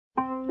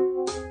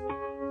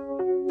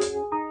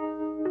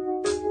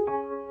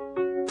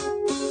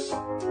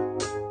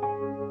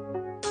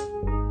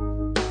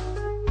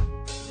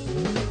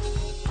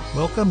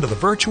Welcome to the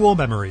Virtual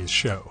Memories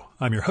Show.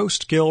 I'm your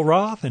host, Gil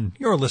Roth, and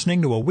you're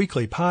listening to a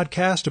weekly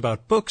podcast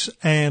about books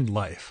and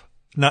life.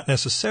 Not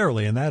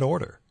necessarily in that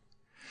order.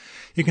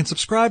 You can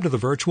subscribe to the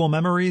Virtual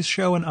Memories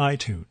Show in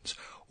iTunes,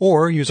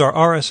 or use our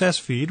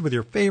RSS feed with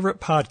your favorite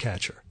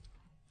podcatcher.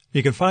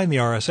 You can find the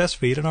RSS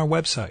feed on our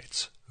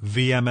websites,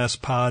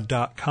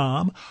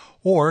 vmspod.com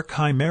or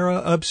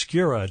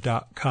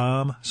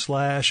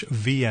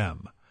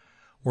chimeraobscura.com/VM.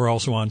 We're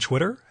also on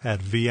Twitter at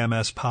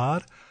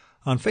VMSPod,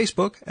 on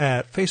Facebook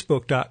at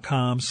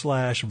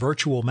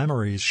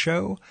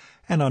facebook.com/virtualmemoriesshow,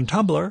 and on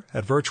Tumblr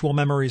at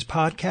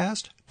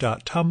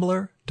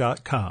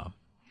virtualmemoriespodcast.tumblr.com.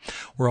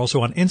 We're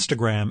also on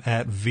Instagram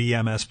at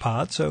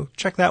VMSPod, so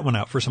check that one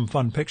out for some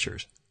fun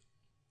pictures.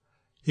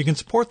 You can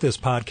support this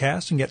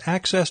podcast and get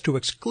access to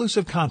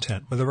exclusive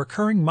content with a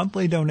recurring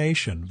monthly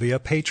donation via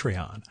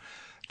Patreon.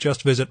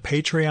 Just visit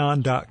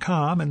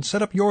patreon.com and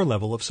set up your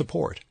level of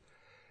support.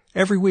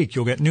 Every week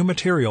you'll get new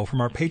material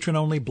from our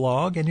patron-only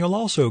blog, and you'll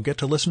also get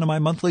to listen to my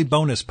monthly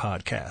bonus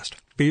podcast,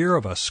 Fear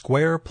of a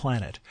Square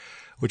Planet,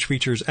 which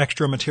features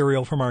extra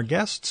material from our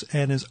guests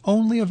and is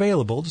only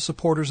available to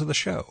supporters of the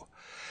show.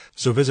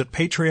 So visit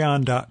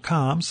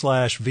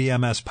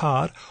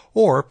patreon.com/VMSPod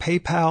or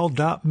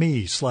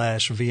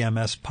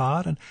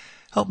paypal.me/VMSPod and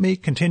help me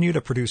continue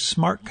to produce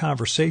smart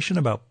conversation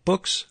about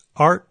books,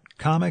 art,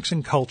 comics,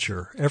 and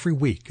culture every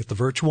week at the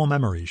Virtual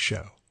Memories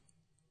Show.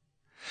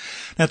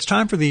 Now it's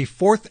time for the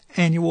 4th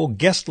annual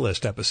guest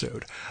list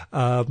episode.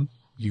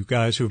 You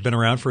guys who have been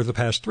around for the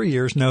past 3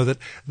 years know that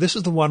this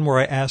is the one where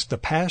I ask the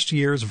past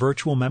year's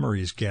Virtual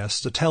Memories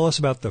guests to tell us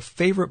about the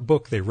favorite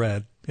book they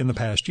read in the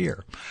past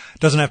year. It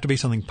doesn't have to be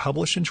something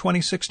published in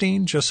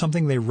 2016, just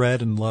something they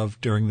read and loved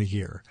during the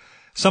year.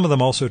 Some of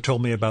them also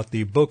told me about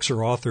the books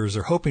or authors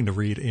they're hoping to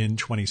read in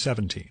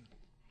 2017.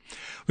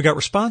 We got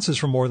responses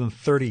from more than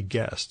 30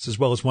 guests, as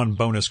well as one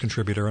bonus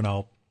contributor, and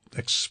I'll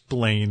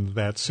explain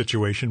that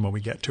situation when we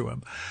get to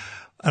him.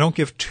 I don't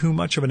give too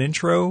much of an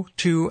intro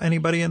to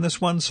anybody in this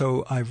one,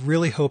 so I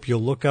really hope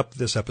you'll look up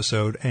this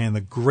episode and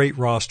the great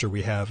roster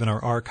we have in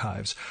our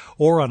archives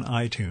or on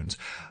iTunes.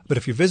 But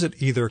if you visit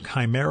either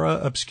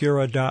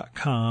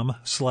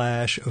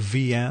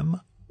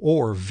chimeraobscura.com/VM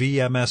or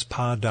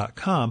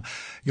vmspod.com,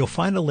 you'll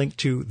find a link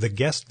to the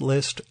Guest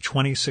List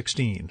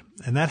 2016,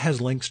 and that has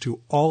links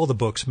to all the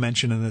books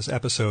mentioned in this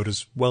episode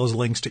as well as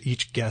links to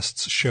each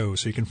guest's show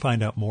so you can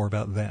find out more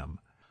about them.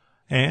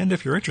 And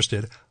if you're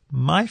interested,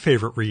 my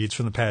favorite reads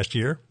from the past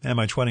year and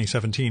my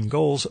 2017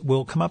 goals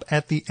will come up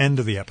at the end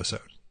of the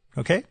episode.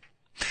 Okay?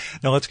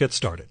 Now let's get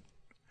started.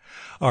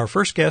 Our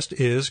first guest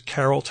is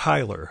Carol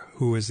Tyler,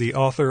 who is the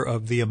author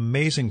of the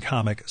amazing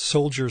comic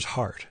Soldier's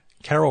Heart.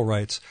 Carol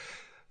writes,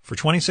 "For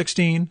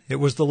 2016, it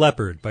was The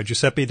Leopard by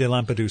Giuseppe de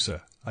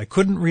Lampedusa. I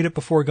couldn't read it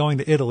before going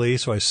to Italy,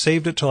 so I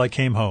saved it till I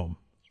came home.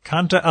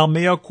 Canta al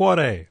mio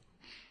cuore."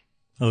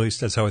 At least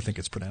that's how I think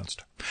it's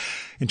pronounced.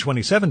 In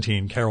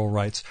 2017, Carol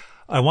writes,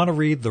 "I want to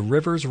read The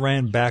Rivers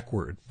Ran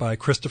Backward by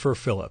Christopher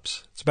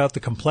Phillips. It's about the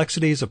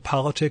complexities of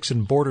politics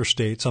in border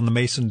states on the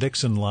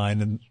Mason-Dixon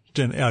line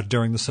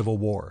during the Civil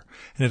War,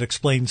 and it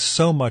explains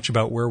so much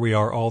about where we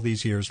are all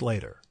these years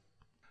later."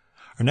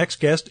 Our next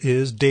guest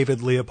is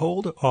David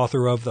Leopold,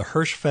 author of The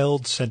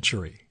Hirschfeld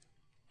Century.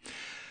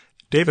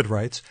 David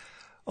writes,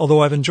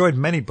 "Although I've enjoyed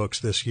many books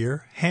this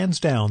year, hands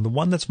down, the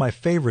one that's my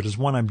favorite is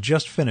one I'm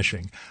just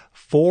finishing,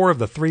 Four of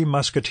the Three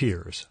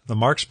Musketeers, The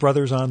Marx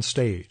Brothers on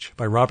Stage,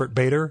 by Robert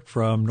Bader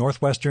from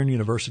Northwestern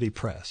University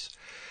Press.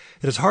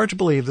 It is hard to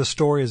believe this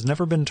story has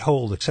never been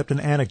told except in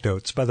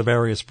anecdotes by the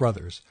various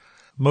brothers.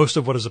 Most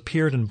of what has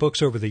appeared in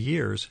books over the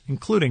years,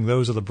 including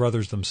those of the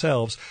brothers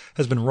themselves,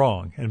 has been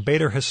wrong, and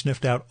Bader has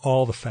sniffed out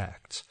all the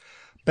facts.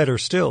 Better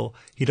still,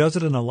 he does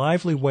it in a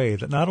lively way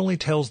that not only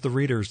tells the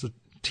readers the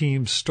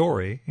team's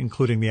story,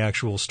 including the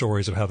actual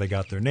stories of how they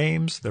got their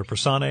names, their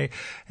personae,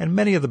 and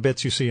many of the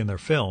bits you see in their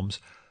films,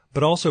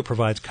 but also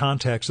provides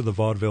context of the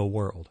vaudeville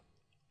world.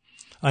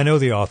 I know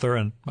the author,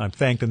 and I'm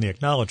thanked in the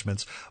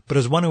acknowledgments, but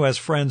as one who has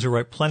friends who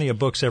write plenty of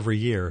books every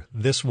year,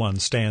 this one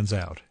stands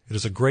out. It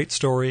is a great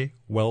story,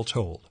 well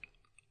told."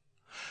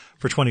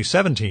 For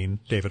 2017,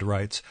 David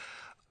writes,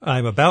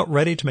 "I'm about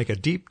ready to make a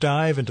deep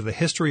dive into the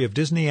history of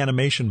Disney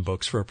animation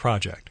books for a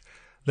project.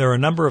 There are a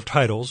number of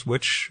titles,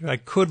 which I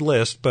could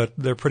list, but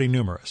they're pretty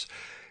numerous.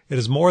 It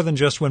is more than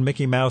just when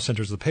Mickey Mouse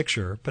enters the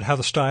picture, but how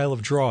the style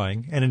of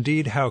drawing, and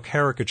indeed how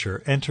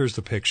caricature, enters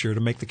the picture to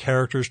make the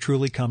characters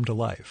truly come to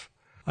life.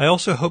 I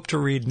also hope to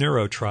read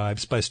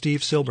Neurotribes by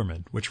Steve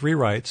Silberman, which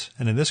rewrites,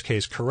 and in this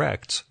case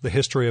corrects, the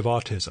history of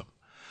autism.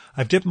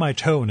 I've dipped my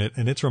toe in it,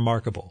 and it's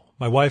remarkable.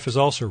 My wife has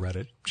also read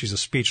it. She's a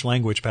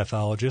speech-language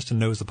pathologist and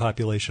knows the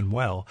population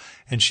well,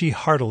 and she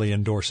heartily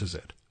endorses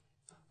it."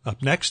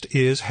 Up next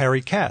is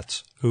Harry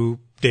Katz, who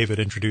David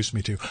introduced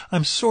me to.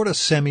 I'm sort of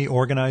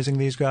semi-organizing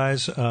these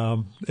guys.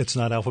 It's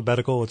not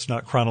alphabetical. It's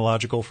not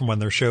chronological from when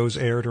their shows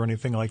aired or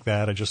anything like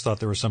that. I just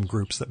thought there were some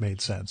groups that made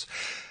sense.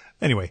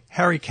 Anyway,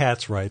 Harry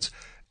Katz writes,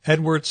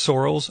 "Edward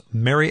Sorrell's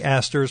Mary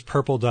Astor's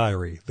Purple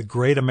Diary, The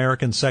Great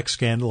American Sex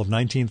Scandal of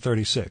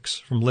 1936,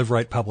 from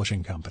Liveright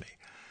Publishing Company.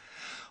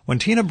 When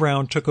Tina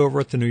Brown took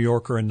over at The New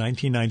Yorker in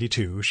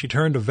 1992, she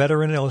turned to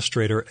veteran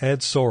illustrator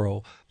Ed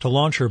Sorrell to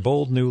launch her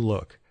bold new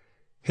look.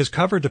 His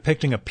cover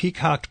depicting a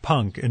peacocked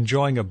punk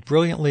enjoying a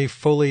brilliantly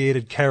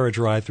foliated carriage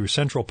ride through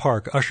Central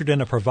Park ushered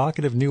in a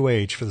provocative new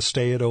age for the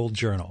staid-old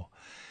journal.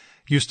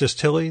 Eustace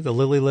Tilley, the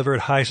lily-livered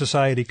high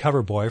society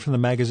cover boy from the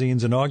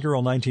magazine's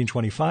inaugural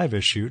 1925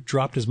 issue,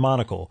 dropped his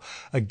monocle,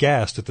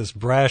 aghast at this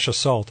brash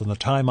assault on the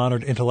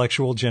time-honored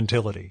intellectual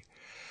gentility.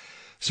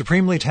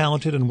 Supremely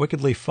talented and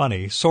wickedly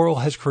funny,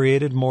 Sorrell has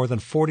created more than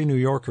 40 New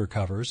Yorker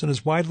covers and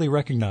is widely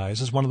recognized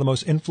as one of the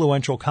most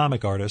influential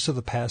comic artists of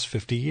the past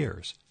 50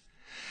 years.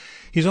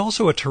 He's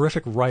also a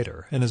terrific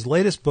writer, and his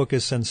latest book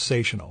is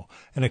sensational,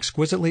 an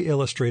exquisitely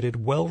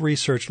illustrated,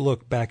 well-researched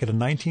look back at a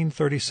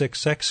 1936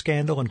 sex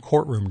scandal and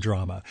courtroom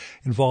drama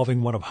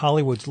involving one of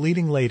Hollywood's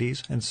leading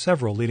ladies and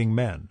several leading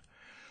men.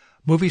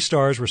 Movie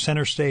stars were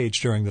center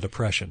stage during the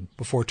Depression,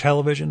 before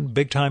television,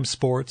 big-time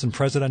sports, and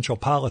presidential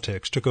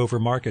politics took over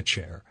market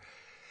share.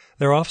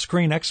 Their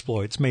off-screen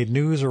exploits made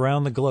news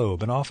around the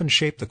globe and often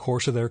shaped the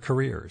course of their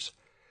careers.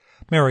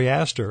 Mary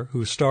Astor,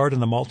 who starred in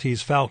The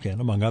Maltese Falcon,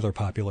 among other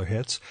popular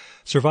hits,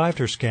 survived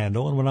her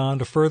scandal and went on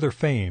to further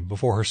fame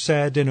before her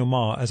sad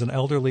denouement as an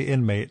elderly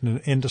inmate in an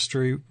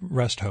industry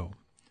rest home.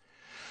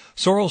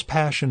 Sorrell's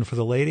passion for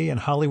the lady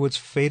and Hollywood's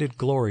faded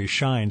glory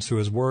shines through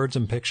his words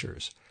and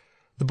pictures.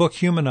 The book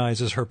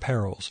humanizes her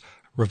perils,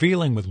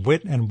 revealing with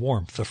wit and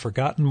warmth the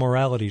forgotten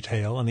morality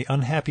tale and the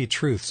unhappy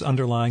truths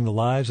underlying the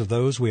lives of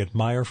those we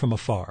admire from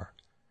afar.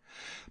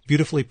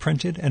 Beautifully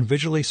printed and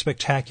visually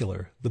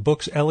spectacular, the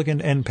book's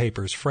elegant end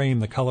papers frame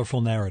the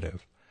colorful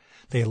narrative.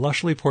 They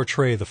lushly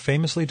portray the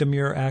famously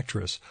demure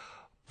actress,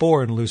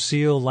 born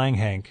Lucille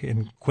Langhank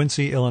in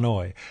Quincy,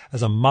 Illinois,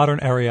 as a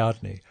modern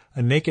Ariadne,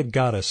 a naked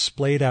goddess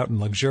splayed out in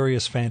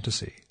luxurious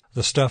fantasy,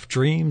 the stuff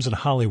dreams and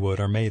Hollywood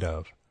are made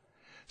of.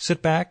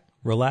 Sit back,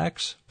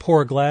 relax,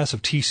 pour a glass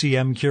of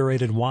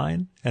TCM-curated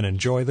wine, and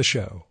enjoy the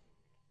show.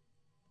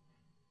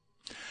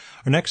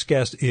 Our next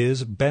guest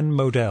is Ben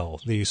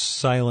Modell, the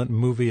silent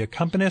movie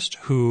accompanist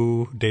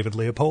who David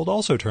Leopold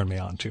also turned me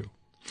on to.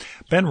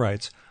 Ben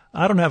writes,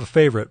 I don't have a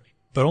favorite,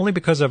 but only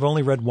because I've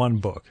only read one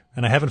book,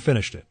 and I haven't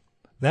finished it.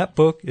 That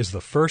book is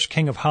The First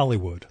King of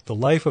Hollywood, The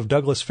Life of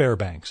Douglas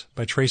Fairbanks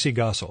by Tracy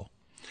Gossel.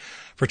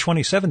 For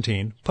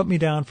 2017, put me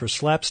down for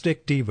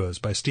Slapstick Divas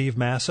by Steve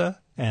Massa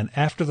and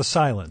After the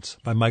Silence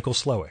by Michael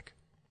Slowick.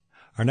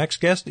 Our next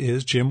guest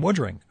is Jim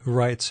Woodring, who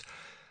writes,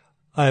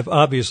 I have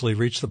obviously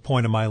reached the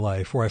point in my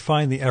life where I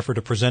find the effort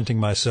of presenting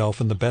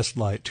myself in the best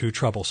light too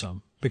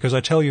troublesome, because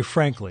I tell you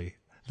frankly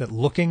that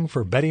Looking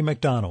for Betty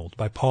MacDonald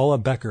by Paula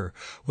Becker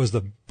was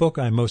the book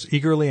I most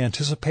eagerly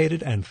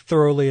anticipated and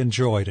thoroughly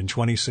enjoyed in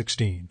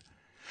 2016.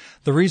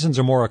 The reasons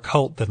are more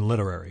occult than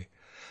literary.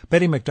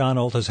 Betty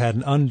MacDonald has had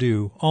an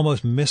undue,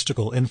 almost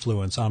mystical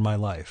influence on my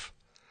life.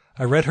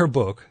 I read her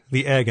book,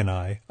 The Egg and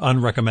I,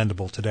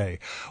 unrecommendable today,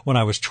 when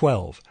I was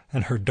 12,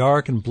 and her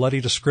dark and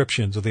bloody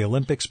descriptions of the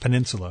Olympics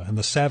Peninsula and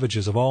the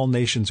savages of all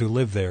nations who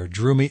live there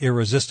drew me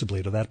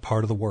irresistibly to that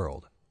part of the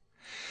world.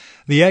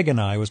 The Egg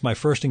and I was my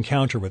first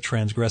encounter with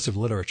transgressive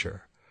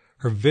literature.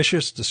 Her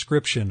vicious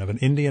description of an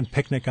Indian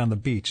picnic on the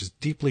beach is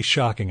deeply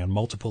shocking on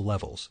multiple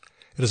levels.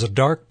 It is a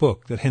dark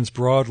book that hints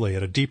broadly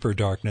at a deeper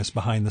darkness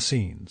behind the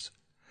scenes.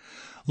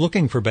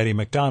 Looking for Betty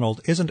MacDonald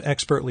isn't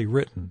expertly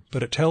written,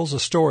 but it tells the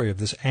story of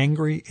this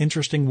angry,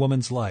 interesting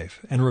woman's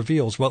life and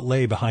reveals what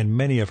lay behind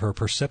many of her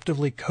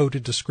perceptively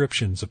coded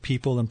descriptions of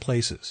people and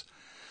places.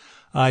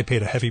 I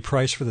paid a heavy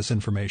price for this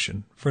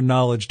information, for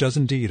knowledge does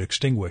indeed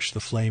extinguish the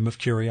flame of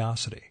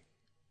curiosity.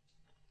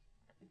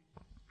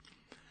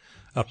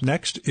 Up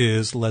next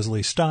is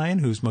Leslie Stein,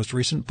 whose most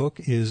recent book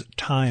is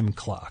Time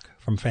Clock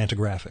from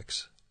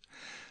Fantagraphics.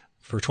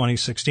 For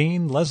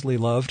 2016, Leslie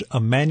loved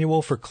A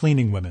Manual for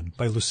Cleaning Women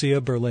by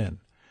Lucia Berlin.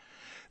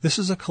 This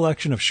is a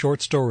collection of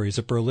short stories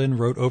that Berlin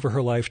wrote over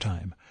her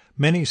lifetime,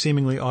 many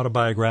seemingly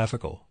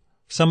autobiographical.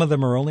 Some of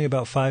them are only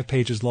about 5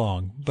 pages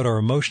long, but are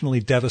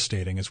emotionally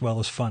devastating as well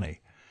as funny.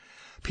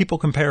 People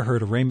compare her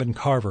to Raymond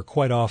Carver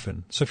quite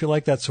often, so if you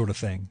like that sort of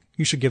thing,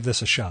 you should give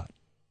this a shot.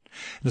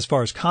 And as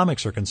far as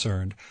comics are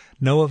concerned,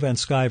 Noah Van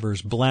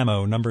Sciver's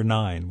Blammo No.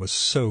 9 was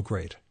so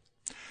great.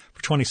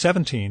 For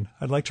 2017,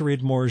 I'd like to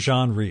read more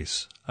Jean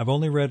Rhys. I've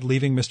only read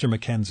Leaving Mr.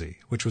 Mackenzie,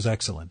 which was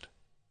excellent.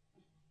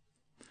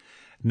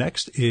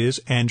 Next is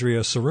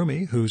Andrea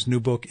Sarumi, whose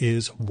new book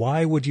is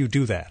Why Would You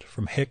Do That?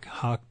 From Hick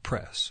Hawk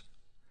Press.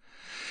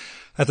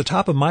 At the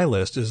top of my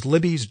list is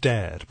Libby's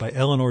Dad by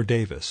Eleanor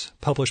Davis,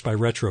 published by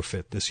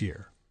Retrofit this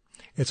year.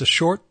 It's a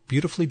short,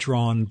 beautifully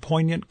drawn,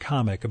 poignant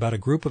comic about a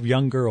group of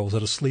young girls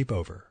at a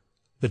sleepover.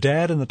 The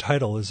dad in the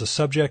title is the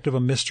subject of a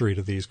mystery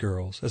to these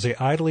girls, as they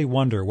idly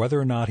wonder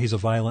whether or not he's a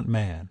violent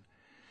man.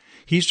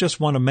 He's just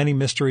one of many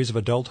mysteries of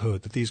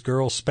adulthood that these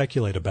girls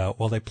speculate about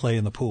while they play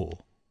in the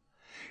pool.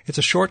 It's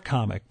a short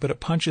comic, but it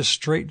punches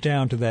straight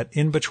down to that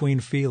in-between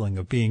feeling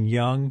of being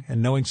young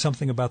and knowing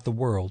something about the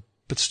world,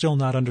 but still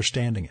not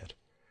understanding it.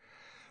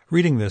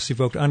 Reading this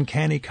evoked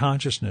uncanny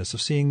consciousness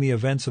of seeing the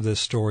events of this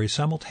story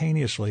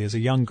simultaneously as a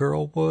young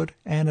girl would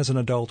and as an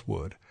adult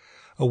would,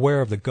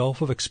 aware of the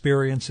gulf of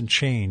experience and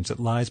change that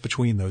lies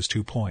between those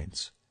 2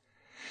 points.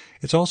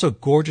 It's also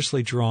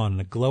gorgeously drawn in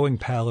a glowing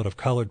palette of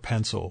colored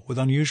pencil with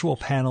unusual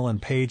panel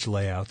and page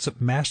layouts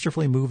that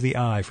masterfully move the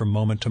eye from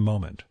moment to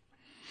moment.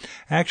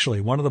 Actually,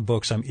 one of the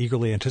books I'm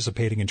eagerly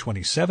anticipating in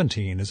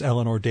 2017 is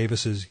Eleanor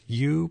Davis's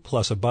You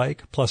plus a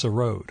Bike plus a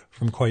Road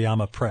from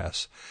Koyama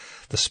Press,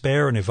 the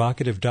spare and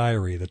evocative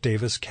diary that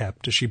Davis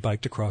kept as she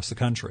biked across the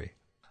country.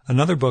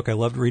 Another book I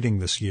loved reading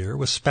this year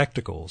was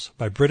Spectacles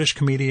by British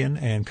comedian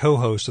and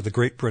co-host of the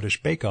Great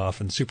British Bake Off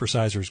and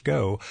Supersizers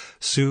Go,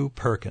 Sue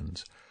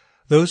Perkins.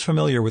 Those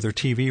familiar with her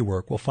TV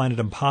work will find it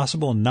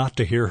impossible not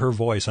to hear her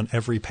voice on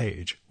every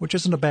page, which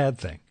isn't a bad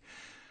thing.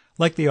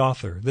 Like the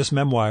author, this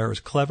memoir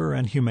is clever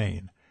and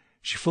humane.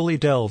 She fully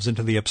delves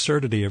into the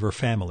absurdity of her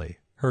family,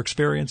 her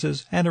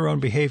experiences, and her own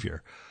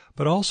behavior,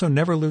 but also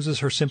never loses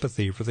her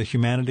sympathy for the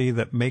humanity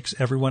that makes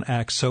everyone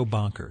act so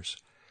bonkers.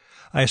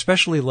 I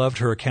especially loved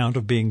her account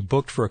of being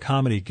booked for a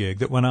comedy gig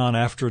that went on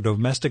after a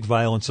domestic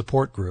violence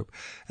support group,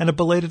 and of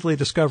belatedly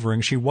discovering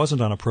she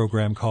wasn't on a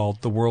program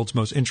called The World's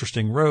Most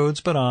Interesting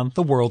Roads, but on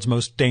The World's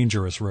Most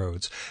Dangerous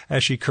Roads,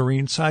 as she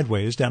careened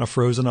sideways down a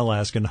frozen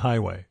Alaskan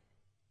highway.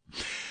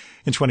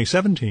 In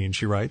 2017,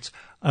 she writes,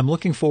 I'm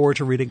looking forward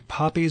to reading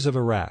Poppies of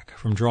Iraq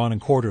from Drawn and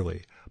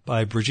Quarterly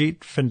by Brigitte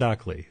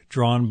Fendakli,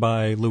 drawn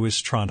by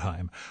Louis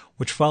Trondheim,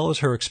 which follows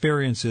her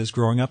experiences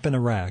growing up in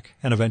Iraq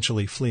and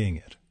eventually fleeing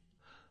it.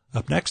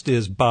 Up next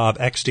is Bob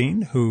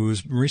Eckstein,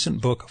 whose recent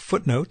book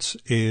Footnotes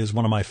is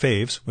one of my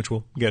faves, which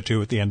we'll get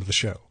to at the end of the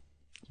show.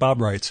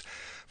 Bob writes,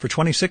 for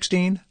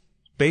 2016,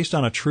 based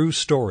on a true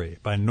story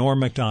by Norm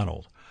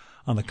MacDonald.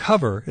 On the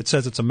cover, it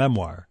says it's a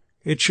memoir.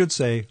 It should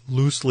say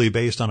loosely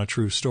based on a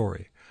true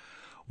story.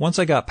 Once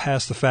I got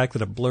past the fact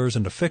that it blurs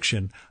into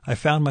fiction, I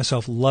found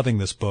myself loving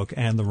this book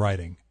and the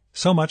writing.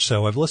 So much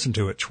so I've listened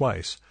to it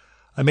twice.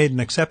 I made an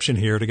exception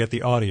here to get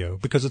the audio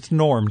because it's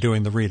Norm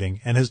doing the reading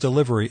and his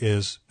delivery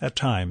is, at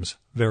times,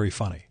 very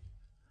funny.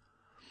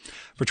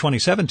 For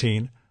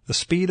 2017, The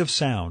Speed of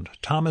Sound,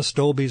 Thomas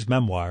Dolby's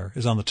memoir,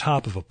 is on the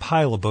top of a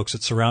pile of books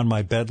that surround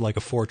my bed like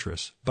a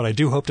fortress, but I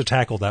do hope to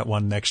tackle that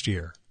one next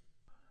year.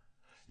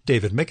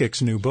 David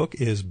Mickick's new book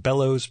is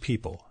Bellows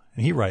People,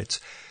 and he writes,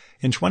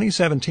 in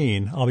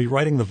 2017, I'll be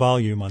writing the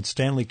volume on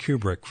Stanley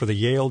Kubrick for the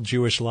Yale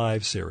Jewish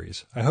Live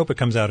series. I hope it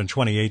comes out in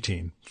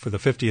 2018 for the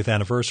 50th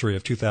anniversary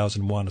of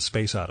 2001: A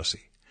Space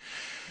Odyssey.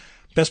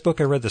 Best book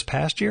I read this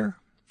past year?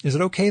 Is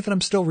it okay that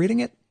I'm still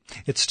reading it?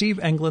 It's Steve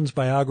England's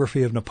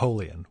biography of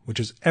Napoleon, which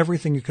is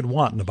everything you could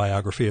want in a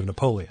biography of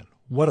Napoleon.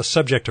 What a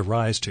subject to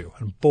rise to,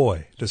 and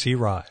boy, does he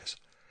rise.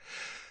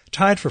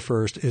 Tied for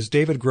first is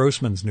David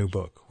Grossman's new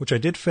book, which I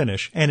did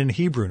finish, and in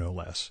Hebrew no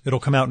less.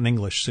 It'll come out in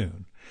English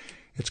soon.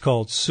 It's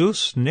called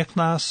Sus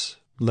Nichnas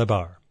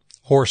Lebar.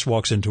 Horse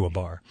walks into a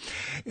bar.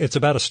 It's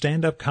about a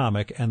stand-up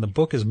comic, and the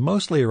book is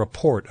mostly a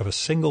report of a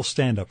single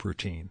stand-up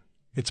routine.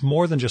 It's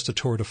more than just a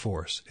tour de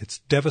force. It's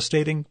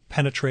devastating,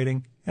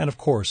 penetrating, and of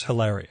course,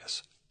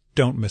 hilarious.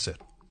 Don't miss it.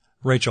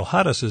 Rachel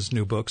Haddis's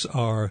new books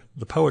are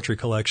the poetry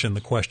collection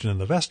The Question in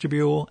the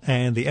Vestibule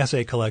and the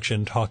essay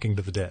collection Talking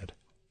to the Dead.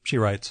 She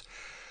writes,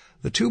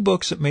 the 2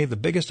 books that made the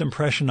biggest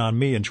impression on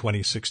me in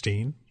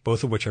 2016,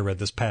 both of which I read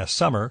this past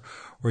summer,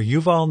 were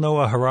Yuval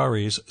Noah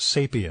Harari's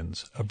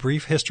Sapiens, A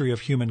Brief History of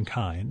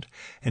Humankind,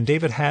 and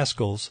David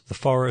Haskell's The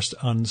Forest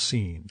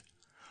Unseen.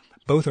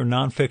 Both are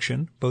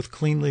nonfiction, both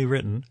cleanly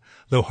written,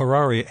 though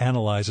Harari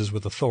analyzes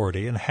with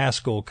authority and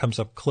Haskell comes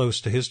up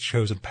close to his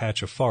chosen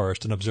patch of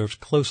forest and observes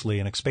closely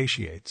and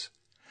expatiates.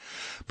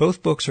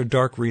 Both books are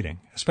dark reading,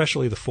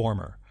 especially the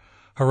former.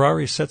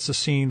 Harari sets the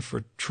scene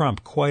for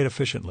Trump quite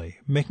efficiently,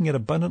 making it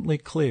abundantly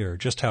clear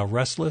just how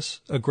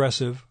restless,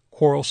 aggressive,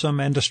 quarrelsome,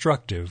 and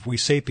destructive we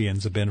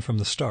sapiens have been from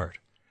the start.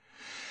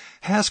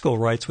 Haskell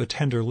writes with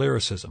tender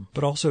lyricism,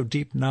 but also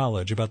deep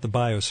knowledge about the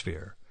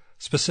biosphere,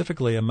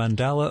 specifically a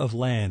mandala of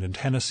land in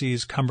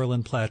Tennessee's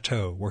Cumberland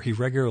Plateau, where he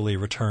regularly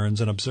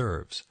returns and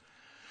observes.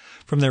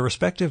 From their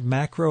respective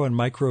macro and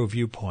micro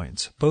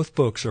viewpoints, both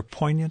books are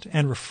poignant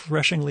and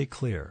refreshingly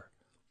clear.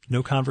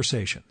 No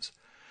conversations.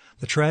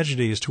 The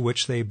tragedies to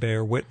which they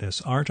bear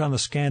witness aren't on the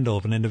scandal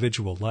of an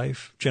individual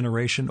life,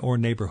 generation, or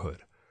neighborhood.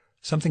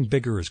 Something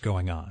bigger is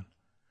going on.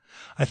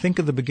 I think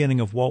of the beginning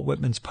of Walt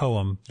Whitman's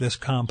poem, This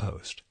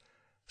Compost.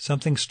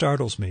 Something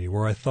startles me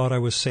where I thought I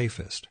was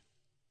safest.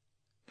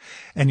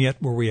 And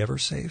yet, were we ever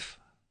safe?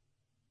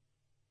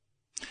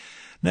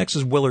 Next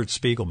is Willard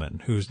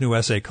Spiegelman, whose new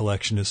essay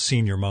collection is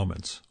Senior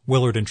Moments.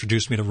 Willard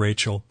introduced me to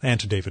Rachel and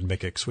to David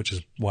Mickick's, which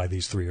is why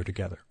these 3 are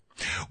together.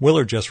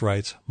 Willard just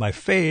writes, my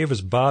fave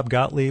is Bob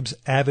Gottlieb's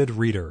Avid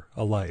Reader,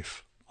 A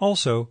Life.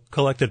 Also,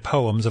 collected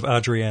poems of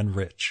Adrienne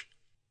Rich.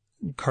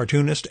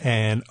 Cartoonist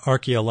and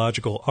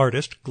archaeological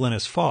artist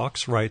Glynis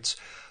Fawkes writes,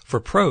 for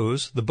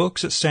prose, the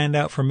books that stand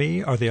out for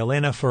me are the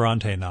Elena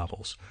Ferrante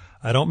novels.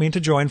 I don't mean to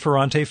join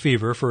Ferrante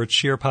fever for its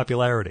sheer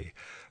popularity.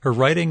 Her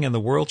writing and the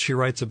world she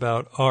writes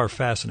about are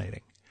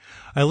fascinating.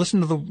 I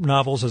listened to the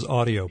novels as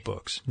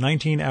audiobooks,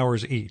 19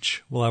 hours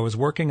each, while I was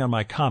working on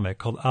my comic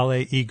called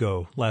Ale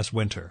Ego last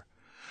winter.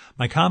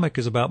 My comic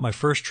is about my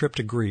first trip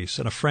to Greece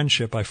and a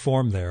friendship I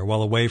formed there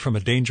while away from a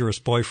dangerous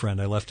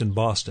boyfriend I left in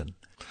Boston.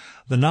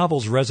 The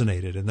novels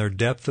resonated in their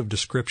depth of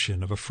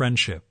description of a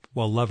friendship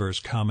while lovers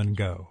come and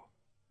go.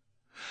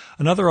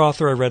 Another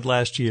author I read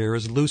last year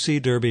is Lucy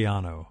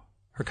Durbiano.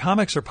 Her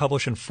comics are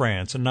published in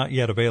France and not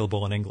yet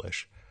available in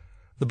English.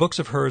 The books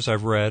of hers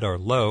I've read are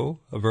Low,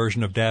 a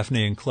version of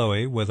Daphne and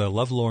Chloe with a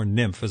lovelorn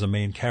nymph as a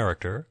main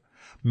character,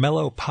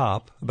 Mellow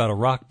Pop, about a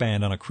rock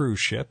band on a cruise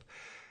ship,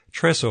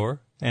 Trésor,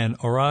 and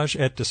Orage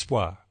et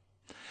d'Espoir.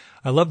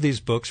 I love these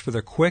books for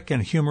their quick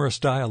and humorous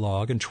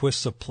dialogue and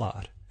twists of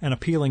plot, and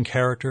appealing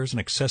characters and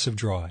excessive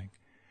drawing.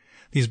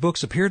 These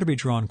books appear to be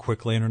drawn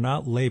quickly and are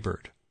not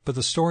labored, but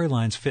the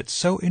storylines fit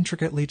so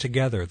intricately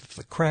together that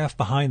the craft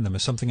behind them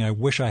is something I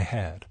wish I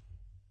had.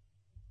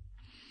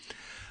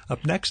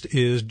 Up next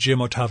is Jim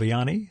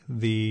Ottaviani,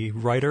 the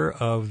writer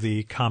of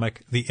the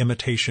comic The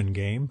Imitation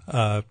Game,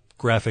 a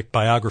graphic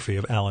biography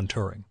of Alan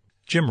Turing.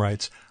 Jim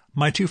writes,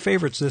 "My two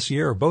favorites this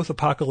year are both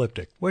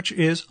apocalyptic, which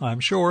is, I'm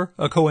sure,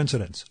 a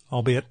coincidence,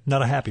 albeit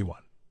not a happy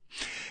one.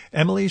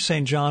 Emily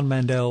St. John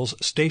Mandel's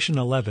Station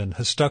 11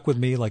 has stuck with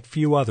me like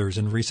few others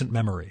in recent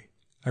memory.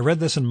 I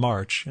read this in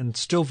March and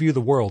still view the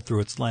world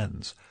through its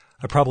lens.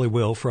 I probably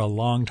will for a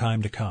long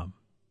time to come.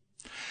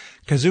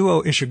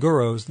 Kazuo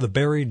Ishiguro's The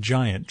Buried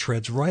Giant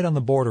treads right on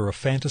the border of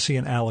fantasy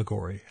and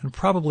allegory, and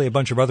probably a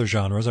bunch of other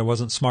genres I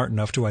wasn't smart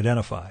enough to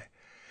identify.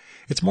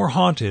 It's more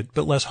haunted,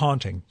 but less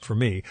haunting, for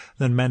me,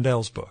 than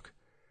Mandel's book.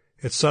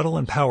 It's subtle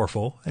and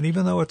powerful, and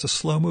even though it's a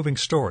slow-moving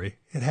story,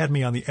 it had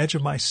me on the edge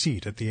of my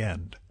seat at the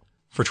end.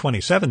 For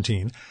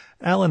 2017,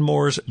 Alan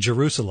Moore's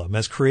Jerusalem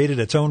has created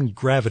its own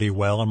gravity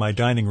well on my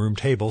dining room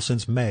table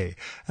since May,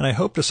 and I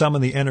hope to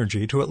summon the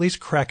energy to at least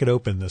crack it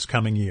open this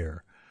coming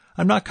year.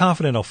 I'm not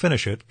confident I'll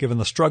finish it, given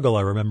the struggle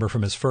I remember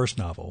from his first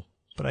novel,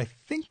 but I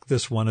think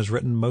this one is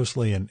written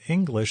mostly in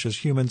English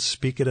as humans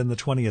speak it in the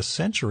 20th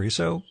century,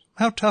 so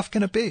how tough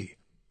can it be?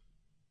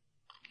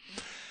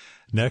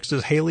 Next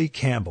is Haley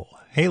Campbell.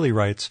 Haley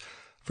writes,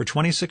 for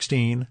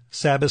 2016,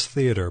 Sabbath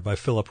Theater by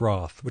Philip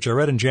Roth, which I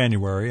read in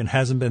January and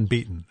hasn't been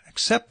beaten,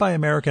 except by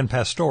American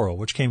Pastoral,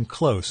 which came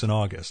close in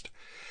August.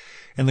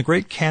 In the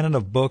great canon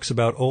of books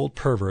about old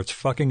perverts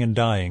fucking and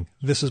dying,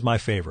 this is my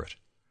favorite.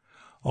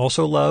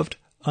 Also loved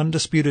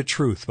Undisputed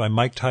Truth by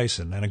Mike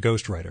Tyson and a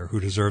ghostwriter who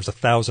deserves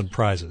 1,000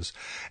 prizes,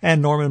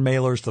 and Norman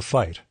Mailer's The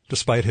Fight,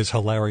 despite his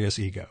hilarious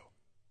ego.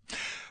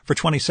 For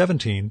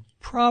 2017,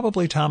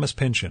 probably Thomas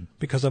Pynchon,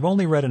 because I've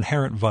only read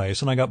Inherent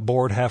Vice and I got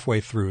bored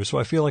halfway through, so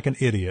I feel like an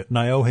idiot, and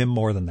I owe him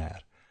more than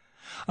that.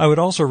 I would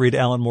also read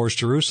Alan Moore's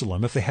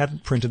Jerusalem if they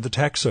hadn't printed the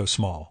text so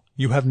small.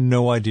 You have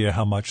no idea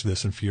how much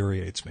this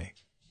infuriates me.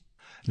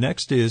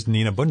 Next is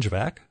Nina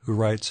Bunjevac, who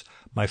writes,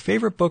 my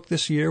favorite book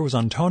this year was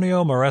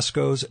Antonio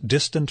Maresco's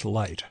Distant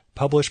Light,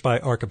 published by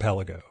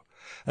Archipelago.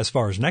 As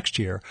far as next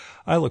year,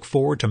 I look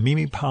forward to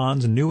Mimi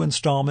Pond's new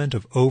installment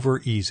of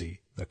Over Easy.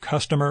 The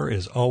Customer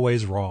is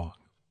Always Wrong.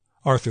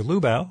 Arthur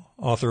Lubau,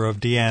 author of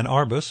Deanne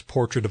Arbus,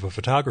 Portrait of a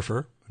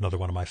Photographer, another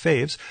one of my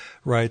faves,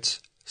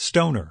 writes,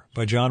 Stoner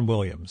by John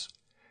Williams.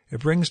 It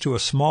brings to a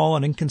small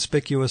and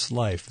inconspicuous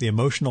life the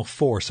emotional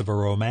force of a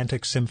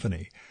romantic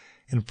symphony,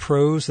 in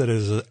prose that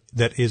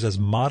is as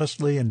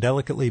modestly and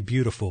delicately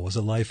beautiful as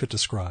the life it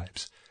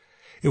describes.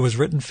 It was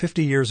written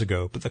 50 years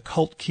ago, but the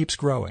cult keeps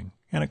growing,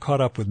 and it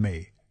caught up with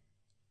me.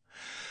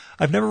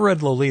 I've never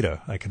read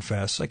Lolita, I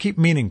confess. I keep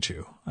meaning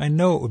to. I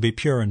know it would be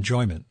pure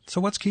enjoyment, so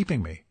what's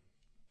keeping me?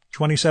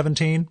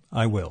 2017,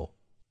 I will.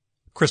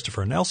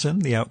 Christopher Nelson,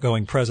 the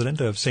outgoing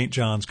president of St.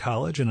 John's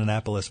College in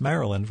Annapolis,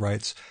 Maryland,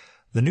 writes,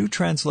 the new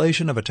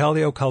translation of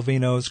Italo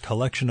Calvino's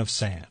Collection of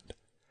Sand.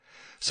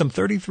 Some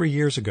 33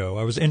 years ago,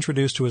 I was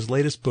introduced to his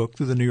latest book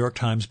through the New York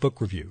Times Book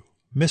Review,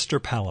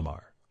 Mr.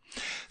 Palomar.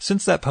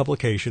 Since that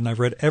publication, I've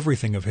read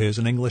everything of his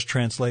in English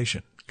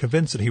translation,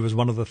 convinced that he was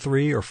one of the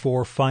 3 or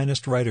 4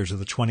 finest writers of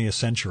the 20th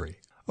century.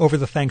 Over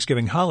the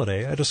Thanksgiving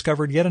holiday, I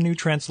discovered yet a new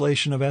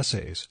translation of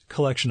essays,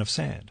 Collection of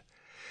Sand.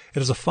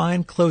 It is a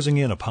fine closing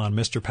in upon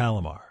Mr.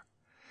 Palomar.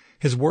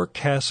 His work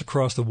casts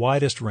across the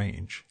widest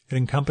range. It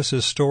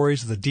encompasses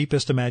stories of the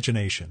deepest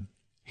imagination.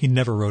 He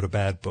never wrote a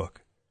bad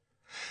book.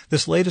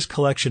 This latest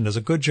collection does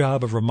a good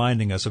job of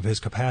reminding us of his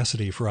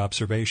capacity for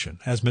observation,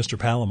 as Mr.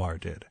 Palomar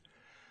did.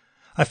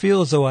 I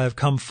feel as though I have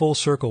come full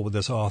circle with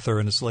this author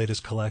in his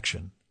latest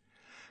collection.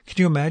 Can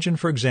you imagine,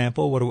 for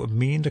example, what it would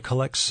mean to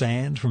collect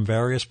sand from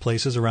various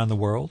places around the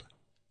world?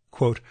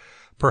 Quote,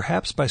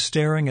 perhaps by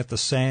staring at the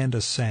sand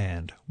as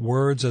sand,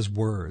 words as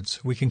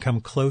words, we can come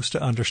close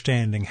to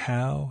understanding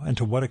how and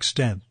to what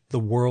extent the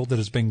world that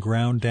has been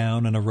ground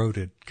down and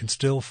eroded can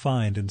still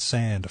find in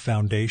sand a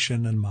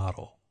foundation and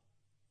model.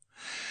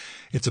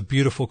 It's a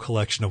beautiful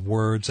collection of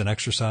words and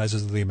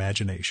exercises of the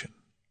imagination.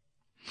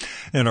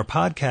 In our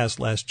podcast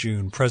last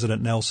June,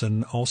 President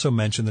Nelson also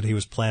mentioned that he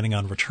was planning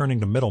on returning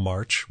to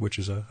Middlemarch, which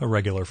is a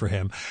regular for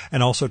him,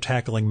 and also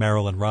tackling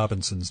Marilyn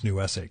Robinson's new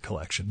essay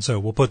collection. So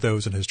we'll put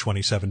those in his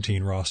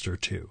 2017 roster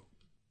too.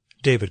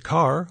 David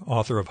Carr,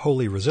 author of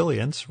Holy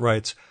Resilience,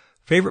 writes,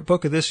 favorite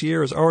book of this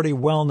year is already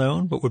well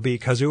known, but would be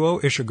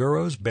Kazuo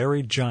Ishiguro's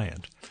Buried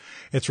Giant.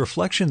 Its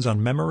reflections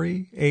on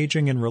memory,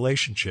 aging, and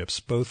relationships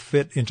both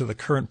fit into the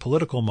current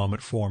political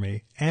moment for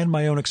me and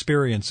my own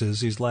experiences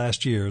these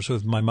last years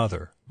with my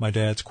mother, my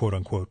dad's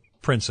quote-unquote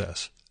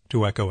princess,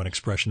 to echo an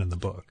expression in the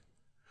book.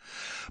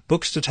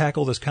 Books to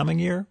tackle this coming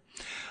year?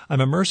 I'm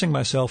immersing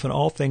myself in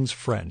all things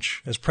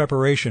French as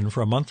preparation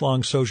for a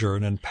month-long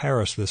sojourn in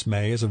Paris this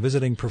May as a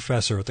visiting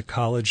professor at the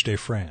Collège de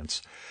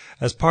France.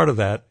 As part of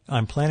that,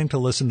 I'm planning to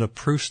listen to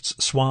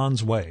Proust's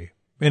Swann's Way,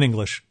 in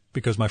English,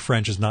 because my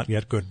French is not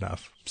yet good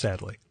enough,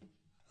 sadly.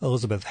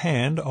 Elizabeth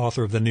Hand,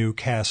 author of the new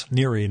Cass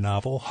Neary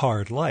novel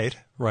Hard Light,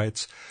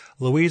 writes,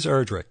 Louise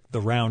Erdrich,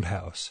 The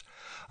Roundhouse.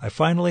 I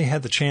finally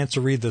had the chance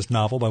to read this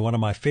novel by one of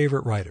my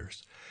favorite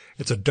writers.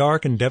 It's a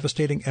dark and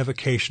devastating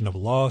evocation of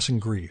loss and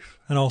grief,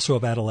 and also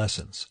of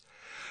adolescence.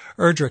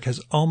 Erdrich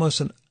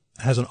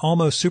has an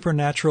almost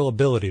supernatural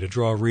ability to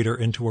draw a reader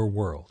into her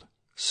world.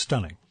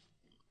 Stunning.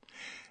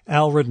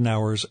 Al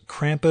Ridenour's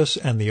Krampus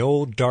and the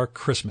Old Dark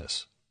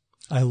Christmas.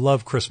 I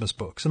love Christmas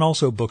books, and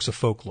also books of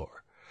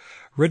folklore.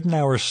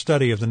 Ridenour's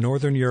study of the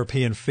Northern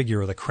European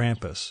figure of the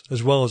Krampus,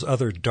 as well as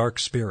other dark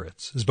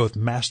spirits, is both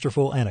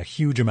masterful and a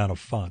huge amount of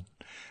fun,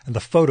 and the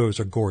photos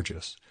are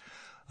gorgeous.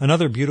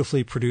 Another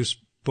beautifully produced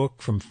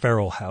book from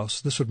Feral House.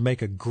 This would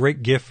make a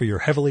great gift for your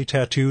heavily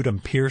tattooed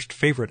and pierced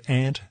favorite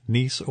aunt,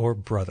 niece, or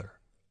brother.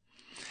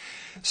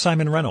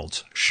 Simon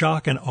Reynolds,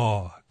 Shock and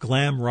Awe,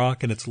 Glam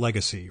Rock and Its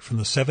Legacy, from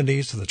the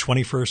 70s to the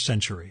 21st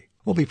Century.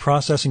 We'll be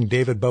processing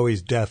David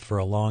Bowie's death for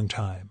a long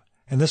time,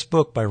 and this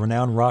book by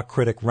renowned rock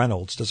critic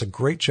Reynolds does a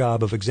great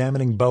job of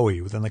examining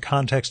Bowie within the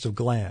context of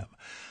glam,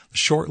 the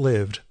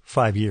short-lived,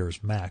 5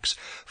 years max,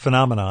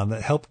 phenomenon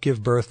that helped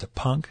give birth to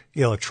punk,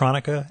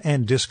 electronica,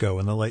 and disco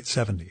in the late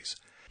 70s.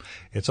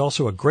 It's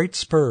also a great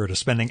spur to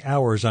spending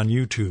hours on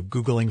YouTube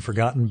Googling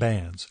forgotten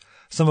bands.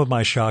 Some of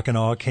my shock and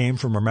awe came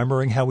from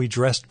remembering how we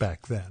dressed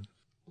back then.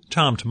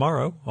 Tom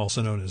Tomorrow,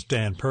 also known as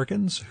Dan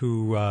Perkins,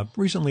 who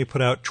recently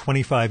put out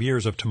 25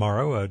 Years of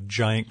Tomorrow, a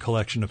giant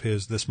collection of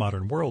his This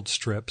Modern World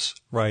strips,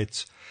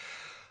 writes,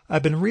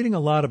 I've been reading a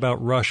lot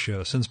about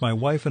Russia since my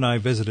wife and I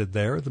visited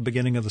there at the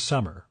beginning of the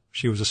summer.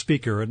 She was a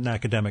speaker at an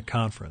academic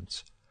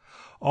conference.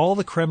 All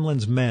the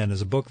Kremlin's Men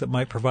is a book that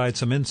might provide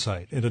some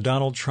insight into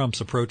Donald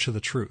Trump's approach to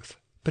the truth,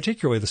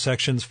 particularly the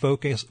sections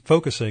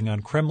focusing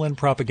on Kremlin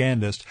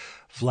propagandist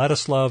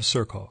Vladislav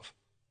Surkov.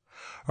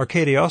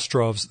 Arkady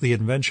Ostrov's The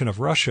Invention of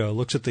Russia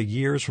looks at the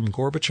years from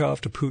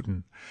Gorbachev to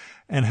Putin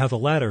and how the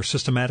latter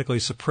systematically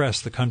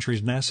suppressed the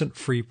country's nascent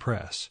free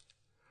press.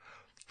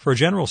 For a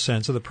general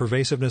sense of the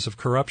pervasiveness of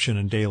corruption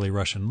in daily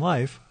Russian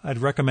life, I'd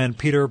recommend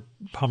Peter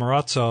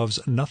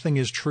Pomerantsev Nothing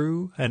is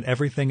True and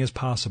Everything is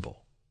Possible.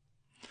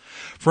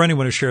 For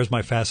anyone who shares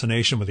my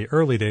fascination with the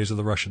early days of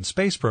the Russian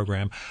space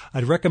program,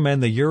 I'd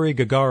recommend the Yuri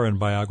Gagarin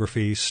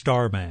biography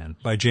Starman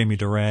by Jamie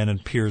Doran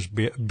and Piers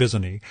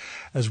Bizony,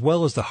 as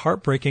well as the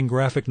heartbreaking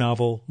graphic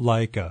novel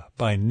Laika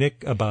by Nick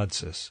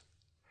Abadsis.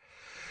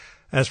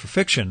 As for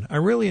fiction, I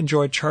really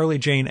enjoyed Charlie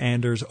Jane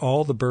Anders'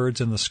 All the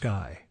Birds in the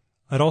Sky.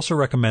 I'd also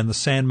recommend the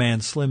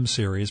Sandman Slim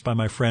series by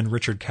my friend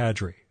Richard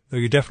Kadri, though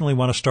you definitely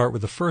want to start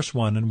with the first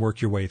one and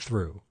work your way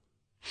through.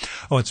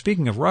 Oh, and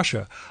speaking of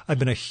Russia, I've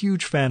been a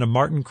huge fan of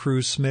Martin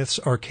Cruz Smith's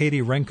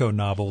Arkady Renko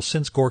novels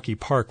since Gorky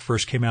Park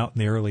first came out in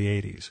the early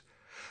 80s.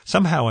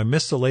 Somehow I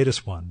missed the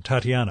latest one,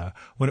 Tatiana,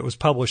 when it was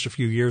published a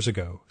few years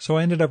ago, so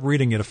I ended up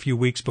reading it a few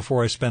weeks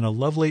before I spent a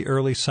lovely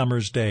early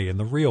summer's day in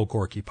the real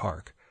Gorky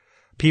Park,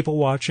 people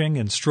watching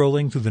and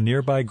strolling through the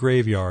nearby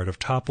graveyard of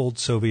toppled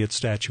Soviet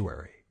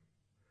statuary.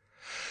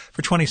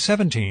 For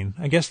 2017,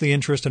 I guess the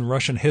interest in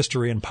Russian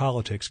history and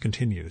politics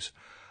continues.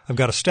 I've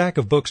got a stack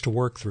of books to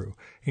work through,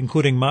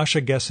 including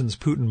Masha Gessen's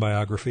Putin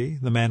biography,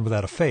 The Man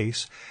Without a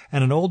Face,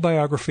 and an old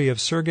biography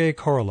of Sergei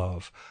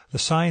Korolev, the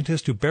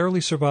scientist who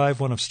barely survived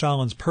one of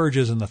Stalin's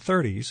purges in the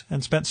 30s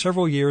and spent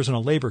several years in a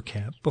labor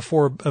camp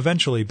before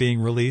eventually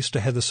being released to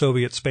head the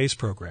Soviet space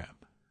program.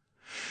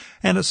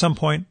 And at some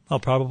point,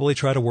 I'll probably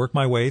try to work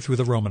my way through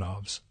the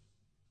Romanovs.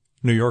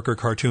 New Yorker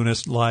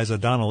cartoonist Liza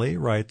Donnelly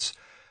writes,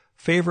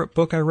 Favorite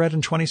book I read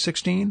in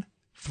 2016?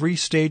 3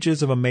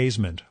 Stages of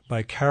Amazement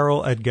by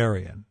Carol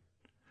Edgarian.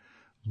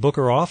 Book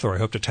or author I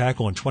hope to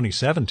tackle in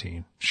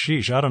 2017?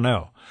 Sheesh, I don't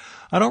know.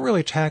 I don't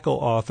really tackle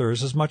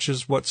authors as much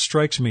as what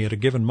strikes me at a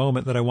given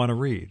moment that I want to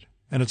read,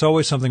 and it's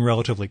always something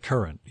relatively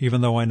current,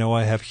 even though I know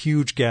I have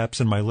huge gaps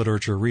in my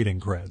literature reading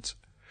creds.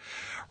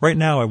 Right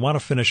now I want to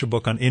finish a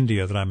book on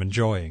India that I'm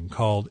enjoying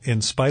called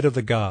In Spite of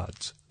the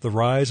Gods, The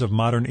Rise of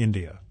Modern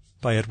India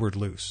by Edward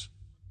Luce.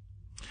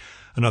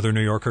 Another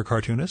New Yorker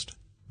cartoonist,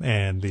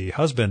 and the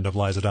husband of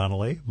Liza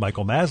Donnelly,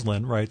 Michael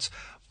Maslin, writes,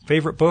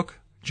 Favorite book?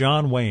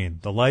 John Wayne,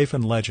 The Life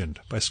and Legend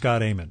by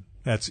Scott Eyman.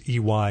 That's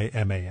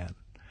E-Y-M-A-N.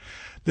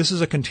 This is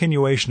a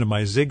continuation of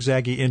my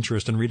zigzaggy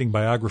interest in reading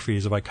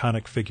biographies of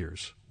iconic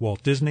figures,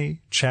 Walt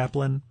Disney,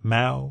 Chaplin,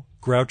 Mao,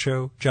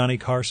 Groucho, Johnny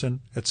Carson,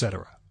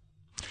 etc.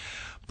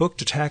 Book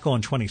to tackle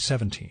in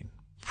 2017.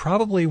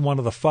 Probably one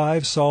of the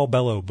 5 Saul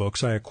Bellow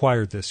books I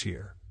acquired this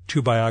year.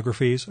 2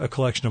 biographies, a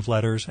collection of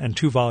letters, and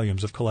 2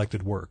 volumes of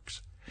collected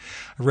works.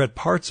 I read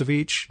parts of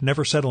each,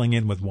 never settling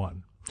in with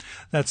one.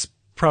 That's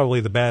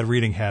probably the bad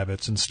reading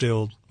habits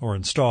instilled or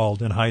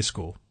installed in high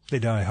school. They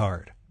die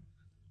hard.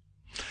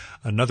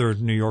 Another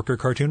New Yorker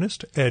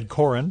cartoonist, Ed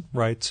Koren,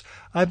 writes,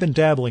 I've been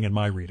dabbling in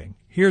my reading.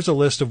 Here's a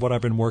list of what I've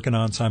been working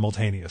on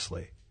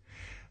simultaneously.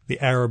 The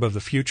Arab of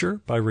the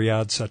Future by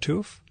Riyad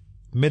Sattouf,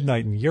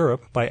 Midnight in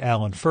Europe by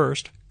Alan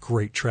Furst,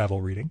 great travel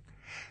reading,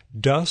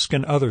 Dusk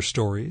and Other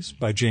Stories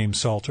by James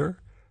Salter,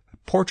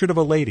 Portrait of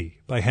a Lady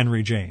by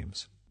Henry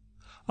James.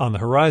 On the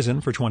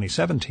horizon for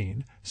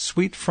 2017,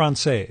 Suite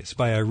Française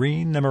by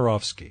Irene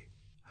Nemirovsky.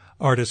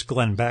 Artist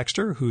Glenn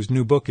Baxter, whose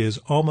new book is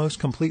Almost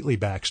Completely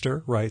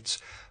Baxter, writes,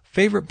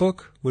 Favorite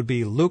book would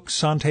be Luc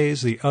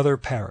Sante's The Other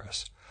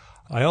Paris.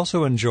 I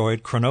also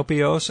enjoyed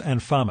Chronopios and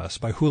Famas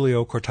by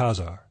Julio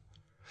Cortázar.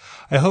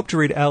 I hope to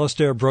read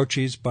Alistair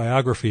Brochi's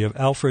biography of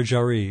Alfred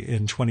Jarry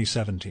in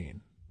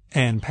 2017.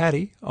 Anne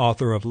Patty,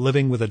 author of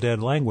Living with a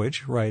Dead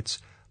Language, writes,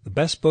 The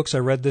best books I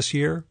read this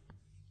year,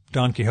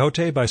 Don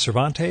Quixote by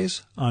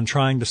Cervantes, On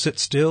Trying to Sit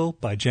Still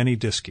by Jenny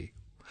Diskey.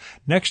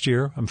 Next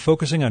year, I'm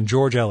focusing on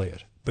George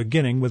Eliot,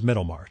 beginning with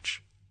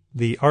Middlemarch.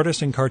 The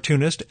artist and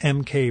cartoonist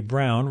M.K.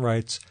 Brown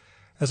writes,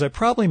 As I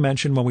probably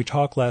mentioned when we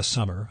talked last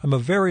summer, I'm a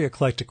very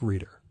eclectic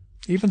reader.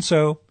 Even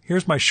so,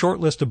 here's my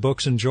short list of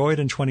books enjoyed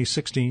in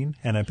 2016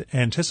 and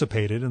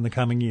anticipated in the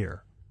coming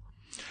year.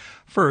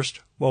 First,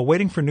 while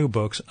waiting for new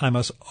books, I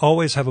must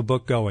always have a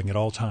book going at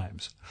all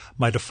times.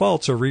 My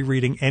defaults are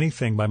rereading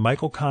anything by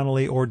Michael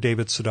Connelly or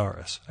David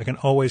Sedaris. I can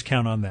always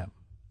count on them.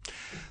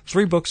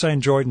 3 books I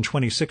enjoyed in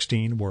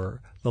 2016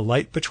 were The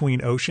Light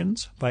Between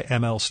Oceans by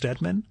M.L.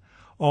 Stedman,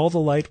 All the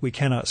Light We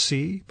Cannot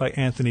See by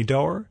Anthony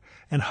Doerr,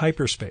 and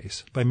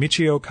Hyperspace by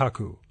Michio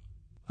Kaku.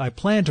 I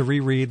plan to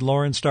reread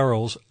Lawrence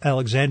Durrell's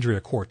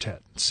Alexandria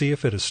Quartet, see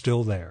if it is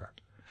still there.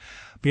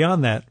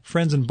 Beyond that,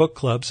 friends and book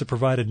clubs have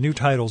provided new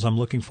titles I'm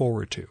looking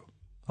forward to.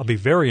 I'll be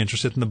very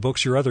interested in the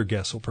books your other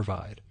guests will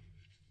provide.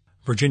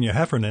 Virginia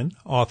Heffernan,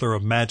 author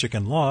of Magic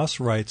and Loss,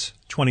 writes,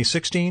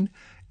 2016,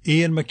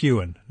 Ian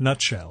McEwan,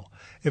 Nutshell.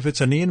 If it's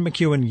an Ian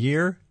McEwan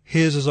year,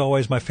 his is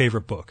always my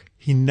favorite book.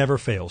 He never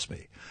fails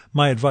me.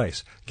 My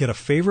advice, get a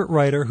favorite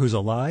writer who's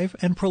alive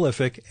and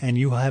prolific, and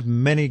you'll have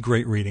many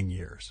great reading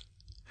years.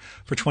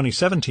 For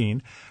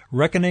 2017,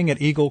 Reckoning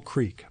at Eagle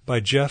Creek by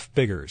Jeff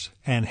Biggers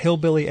and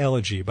Hillbilly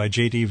Elegy by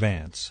J.D.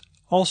 Vance.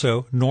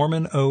 Also,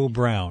 Norman O.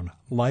 Brown,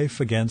 Life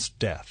Against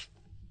Death.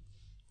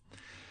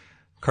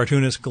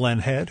 Cartoonist Glenn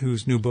Head,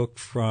 whose new book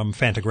from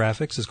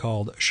Fantagraphics is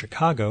called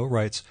Chicago,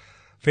 writes,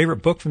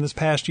 Favorite book from this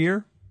past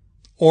year?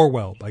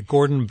 Orwell by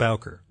Gordon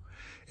Bowker.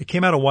 It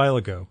came out a while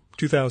ago,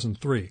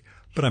 2003,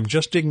 but I'm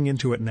just digging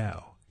into it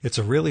now. It's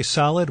a really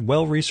solid,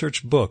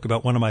 well-researched book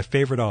about one of my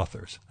favorite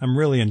authors. I'm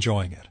really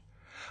enjoying it.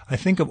 I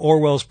think of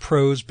Orwell's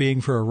prose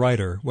being for a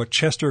writer what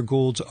Chester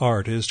Gould's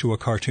art is to a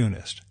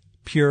cartoonist.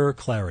 Pure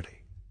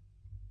clarity.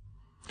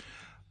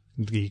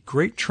 The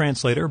great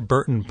translator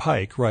Burton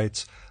Pike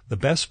writes, The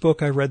best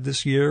book I read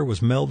this year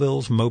was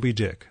Melville's Moby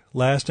Dick,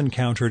 last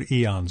encountered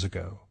eons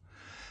ago.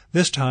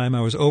 This time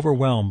I was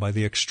overwhelmed by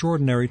the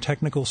extraordinary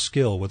technical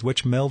skill with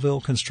which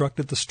Melville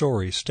constructed the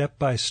story step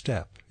by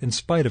step, in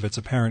spite of its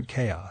apparent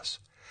chaos.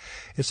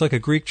 It's like a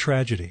Greek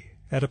tragedy,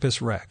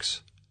 Oedipus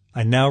Rex.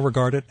 I now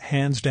regard it,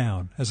 hands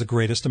down, as the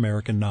greatest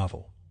American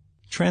novel.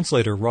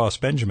 Translator Ross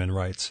Benjamin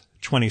writes,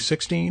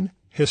 2016,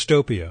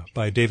 Hystopia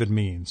by David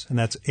Means, and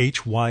that's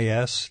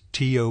Hystopia.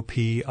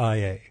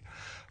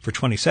 For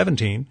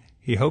 2017,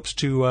 he hopes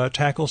to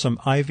tackle some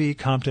Ivy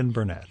Compton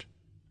Burnett.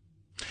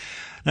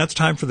 Now it's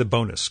time for the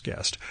bonus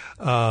guest.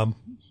 The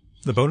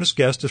bonus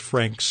guest is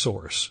Frank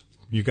Source.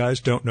 You guys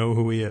don't know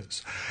who he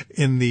is.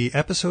 In the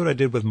episode I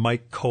did with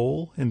Mike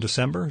Cole in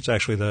December, it's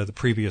actually the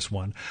previous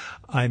one,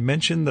 I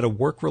mentioned that a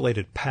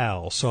work-related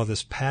pal saw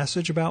this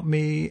passage about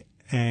me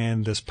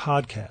and this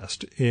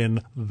podcast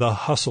in The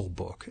Hustle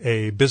book,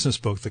 a business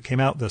book that came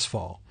out this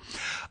fall.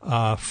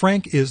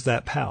 Frank is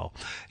that pal.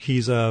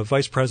 He's a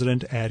vice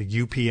president at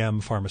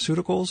UPM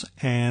Pharmaceuticals,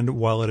 and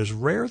while it is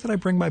rare that I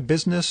bring my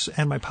business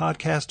and my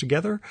podcast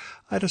together,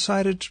 I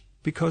decided,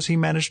 because he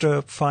managed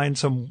to find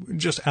some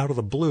just out of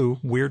the blue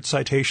weird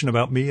citation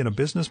about me in a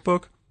business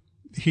book,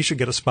 he should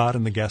get a spot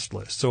in the guest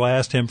list. So I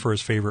asked him for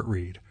his favorite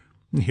read.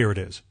 And here it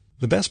is.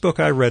 The best book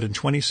I read in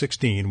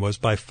 2016 was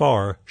by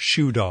far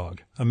Shoe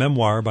Dog, a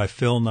memoir by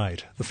Phil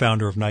Knight, the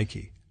founder of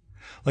Nike.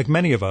 Like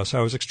many of us,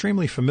 I was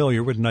extremely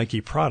familiar with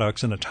Nike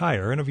products and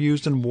attire and have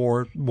used and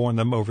worn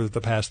them over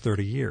the past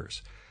 30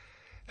 years.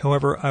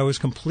 However, I was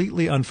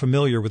completely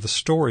unfamiliar with the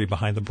story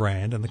behind the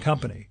brand and the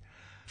company.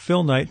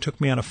 Phil Knight took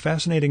me on a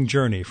fascinating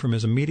journey from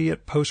his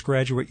immediate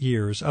postgraduate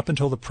years up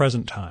until the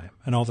present time,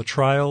 and all the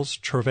trials,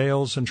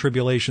 travails, and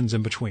tribulations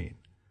in between.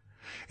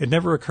 It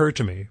never occurred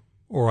to me,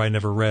 or I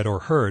never read or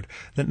heard,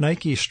 that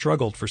Nike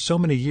struggled for so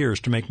many years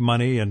to make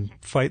money and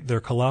fight their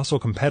colossal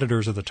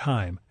competitors of the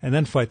time, and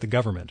then fight the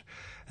government,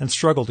 and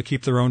struggle to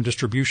keep their own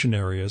distribution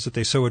areas that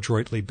they so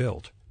adroitly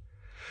built.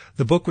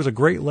 The book was a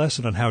great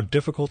lesson on how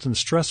difficult and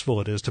stressful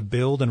it is to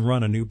build and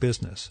run a new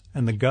business,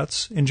 and the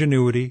guts,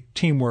 ingenuity,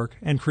 teamwork,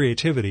 and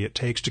creativity it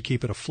takes to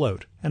keep it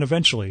afloat, and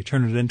eventually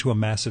turn it into a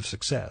massive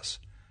success.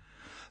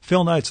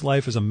 Phil Knight's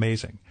life is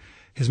amazing.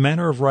 His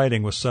manner of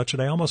writing was such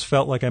that I almost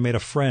felt like I made a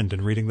friend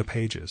in reading the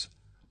pages.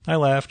 I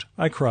laughed,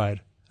 I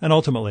cried, and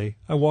ultimately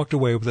I walked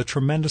away with a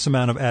tremendous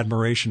amount of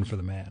admiration for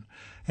the man,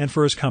 and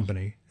for his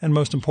company, and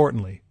most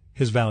importantly,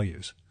 his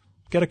values.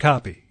 Get a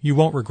copy. You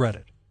won't regret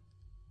it.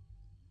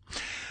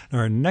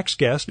 Our next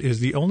guest is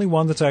the only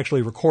one that's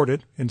actually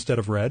recorded instead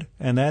of read,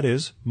 and that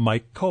is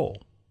Mike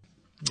Cole.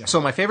 Yeah.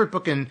 So my favorite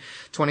book in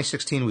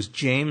 2016 was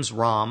James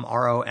Romm,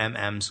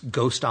 R-O-M-M's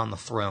Ghost on the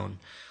Throne.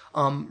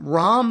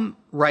 Romm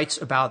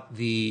writes about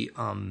the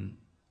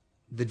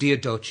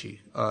Diadochi,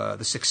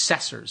 the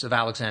successors of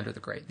Alexander the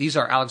Great. These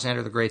are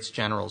Alexander the Great's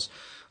generals,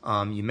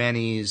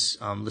 Eumenes,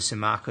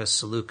 Lysimachus,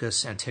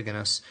 Seleucus,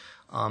 Antigonus,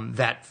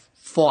 that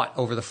fought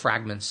over the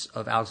fragments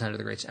of Alexander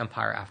the Great's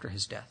empire after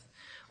his death.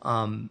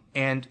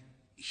 And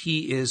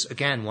he is,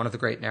 again, one of the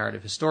great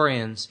narrative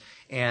historians,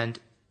 and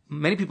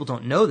many people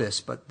don't know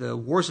this, but the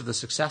Wars of the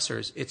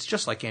Successors, it's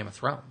just like Game of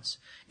Thrones.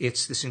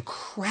 It's this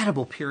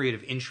incredible period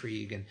of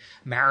intrigue and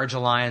marriage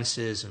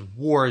alliances and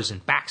wars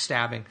and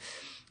backstabbing,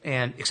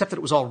 and except that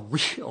it was all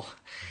real.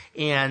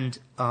 And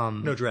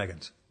no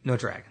dragons. No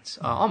dragons.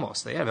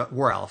 Almost. They have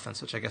war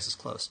elephants, which I guess is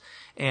close.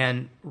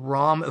 And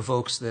Romm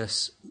evokes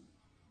this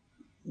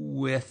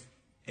with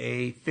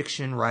a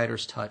fiction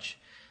writer's touch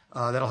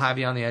that'll have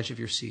you on the edge of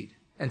your seat.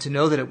 And to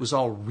know that it was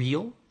all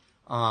real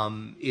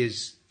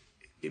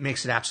it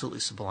makes it absolutely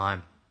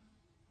sublime.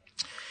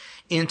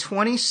 In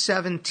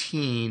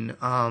 2017,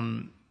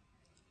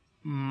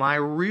 my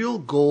real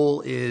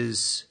goal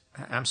is,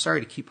 I'm sorry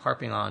to keep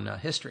harping on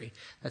history.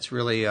 That's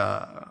really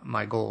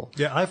my goal.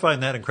 Yeah, I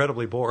find that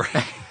incredibly boring.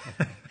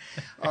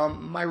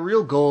 My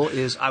real goal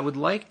is I would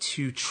like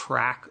to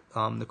track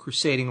the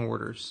crusading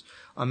orders.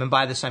 And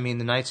by this I mean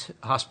the Knights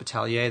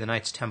Hospitalier, the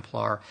Knights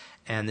Templar,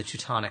 and the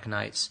Teutonic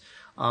Knights.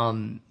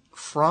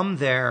 From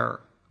their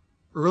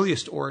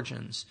earliest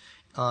origins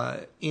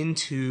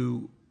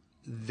into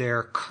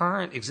their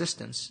current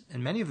existence,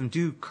 and many of them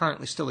do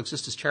currently still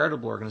exist as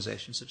charitable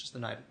organizations, such as the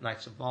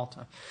Knights of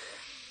Malta.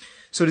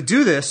 So to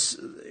do this,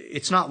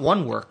 it's not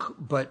one work,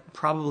 but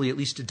probably at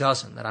least a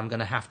dozen that I'm going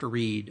to have to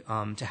read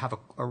to have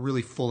a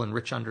really full and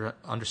rich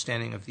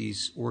understanding of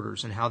these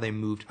orders and how they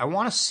moved. I'm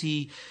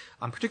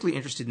particularly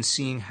interested in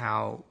seeing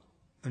how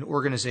an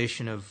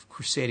organization of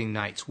crusading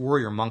knights,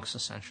 warrior monks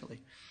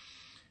essentially,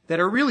 that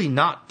are really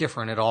not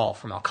different at all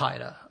from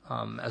Al-Qaeda,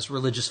 as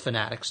religious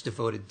fanatics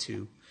devoted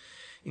to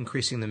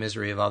increasing the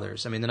misery of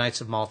others. I mean, the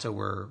Knights of Malta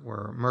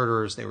were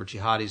murderers, they were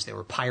jihadis, they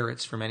were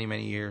pirates for many,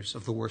 many years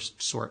of the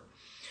worst sort.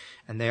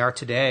 And they are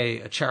today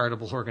a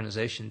charitable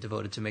organization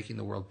devoted to making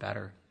the world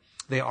better.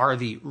 They are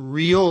the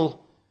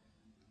real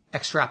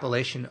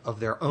extrapolation of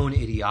their own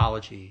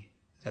ideology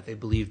that they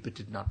believed but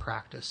did not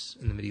practice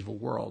in the medieval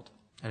world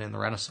and in the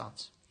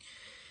Renaissance.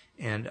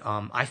 And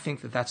I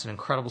think that that's an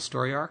incredible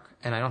story arc,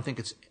 and I don't think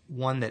it's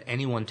one that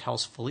anyone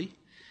tells fully.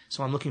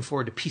 So I'm looking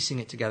forward to piecing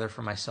it together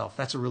for myself.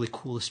 That's a really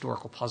cool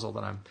historical puzzle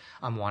that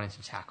I'm wanting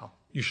to tackle.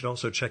 You should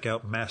also check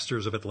out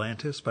Masters of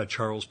Atlantis by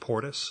Charles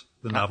Portis,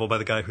 the novel by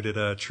the guy who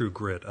did True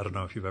Grit. I don't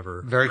know if you've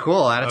ever... Very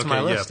cool. Add it to my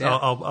list. Yeah.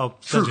 I'll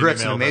True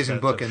Grit's an amazing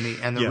book, too.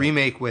 and the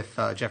remake with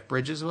Jeff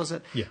Bridges, was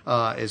it?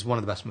 Yeah. Is one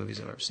of the best movies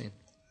I've ever seen.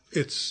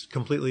 It's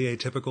completely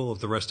atypical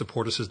of the rest of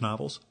Portis's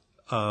novels.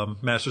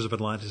 Masters of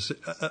Atlantis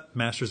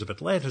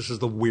is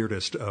the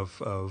weirdest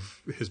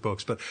of his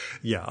books, but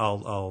yeah,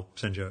 I'll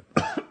send you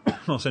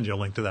a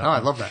link to that. Oh, I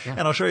love that. Yeah.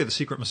 And I'll show you the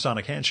secret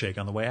Masonic handshake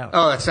on the way out.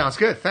 Oh, that sounds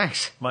good.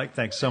 Thanks. Mike,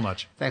 thanks so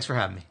much. Thanks for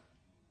having me.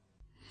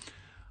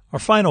 Our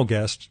final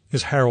guest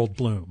is Harold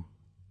Bloom.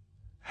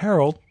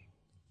 Harold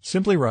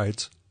simply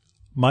writes,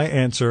 "My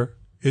answer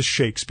is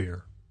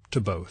Shakespeare to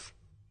both."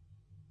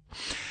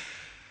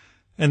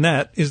 And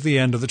that is the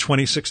end of the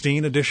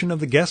 2016 edition of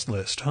the Guest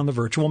List on the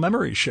Virtual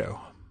Memories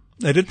Show.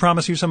 I did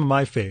promise you some of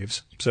my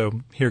faves,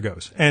 so here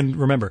goes. And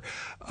remember,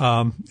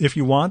 if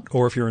you want,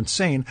 or if you're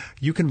insane,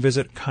 you can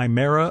visit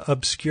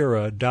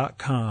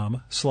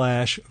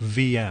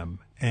chimeraobscura.com/VM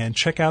and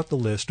check out the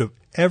list of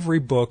every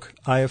book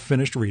I have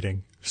finished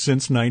reading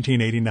since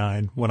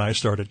 1989 when I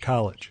started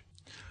college.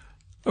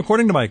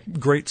 According to my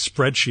great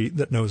spreadsheet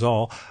that knows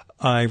all,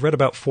 I read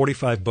about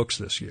 45 books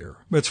this year.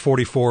 It's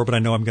 44, but I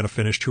know I'm going to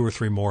finish 2 or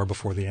 3 more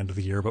before the end of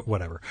the year, but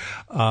whatever.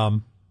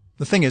 The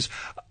thing is,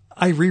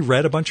 I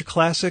reread a bunch of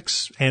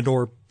classics and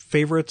or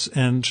favorites,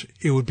 and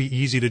it would be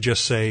easy to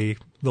just say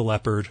The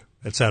Leopard,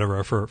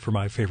 etc. for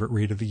my favorite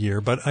read of the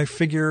year. But I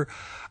figure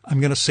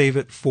I'm going to save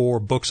it for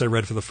books I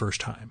read for the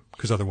first time,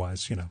 because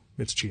otherwise,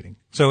 it's cheating.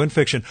 So in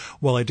fiction,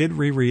 well, I did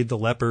reread The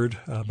Leopard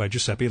by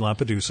Giuseppe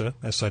Lampedusa,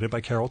 as cited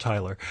by Carol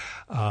Tyler,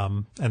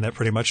 and that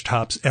pretty much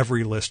tops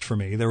every list for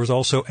me. There was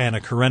also Anna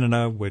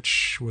Karenina,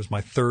 which was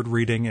my third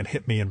reading and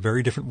hit me in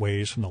very different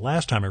ways from the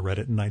last time I read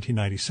it in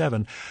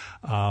 1997,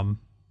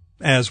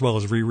 as well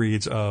as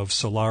rereads of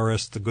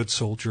Solaris, The Good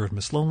Soldier, and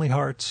Miss Lonely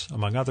Hearts,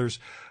 among others.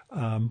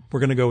 We're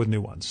going to go with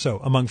new ones. So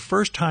among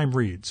first-time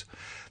reads,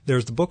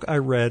 there's the book I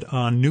read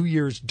on New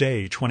Year's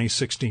Day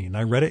 2016.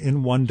 I read it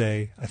in one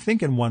day, I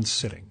think in one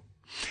sitting.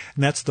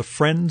 And that's The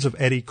Friends of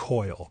Eddie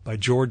Coyle by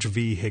George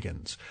V.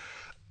 Higgins.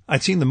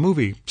 I'd seen the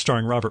movie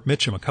starring Robert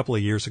Mitchum a couple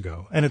of years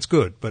ago, and it's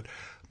good, but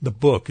the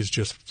book is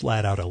just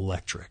flat out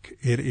electric.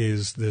 It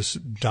is this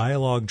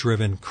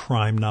dialogue-driven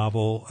crime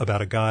novel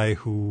about a guy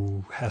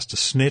who has to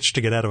snitch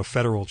to get out of a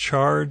federal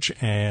charge,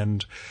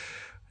 and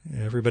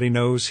everybody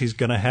knows he's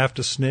going to have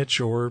to snitch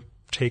or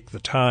take the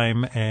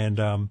time. And,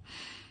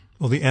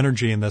 well, the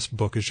energy in this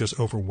book is just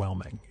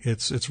overwhelming.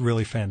 It's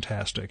really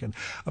fantastic. And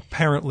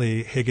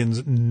apparently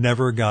Higgins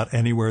never got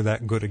anywhere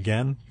that good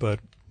again, but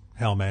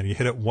hell, man, you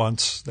hit it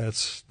once,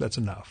 that's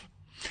enough.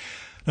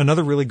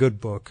 Another really good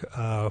book,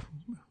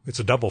 it's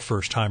a double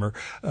first-timer.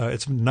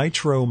 It's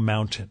Nitro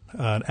Mountain,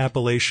 an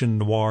Appalachian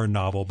noir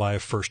novel by a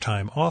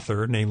first-time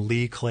author named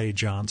Lee Clay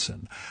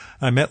Johnson.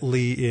 I met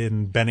Lee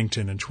in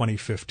Bennington in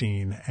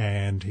 2015,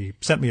 and he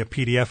sent me a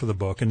PDF of the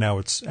book, and now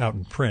it's out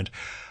in print.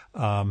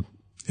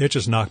 It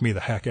just knocked me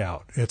the heck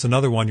out. It's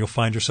another one you'll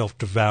find yourself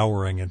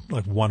devouring in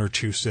like 1 or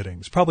 2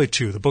 sittings, probably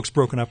 2. The book's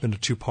broken up into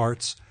 2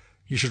 parts.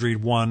 You should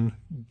read 1,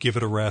 give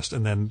it a rest,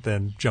 and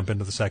then jump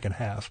into the second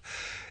half.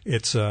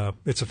 It's a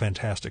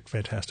fantastic,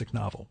 fantastic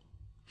novel.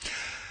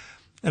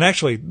 And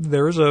actually,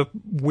 there is a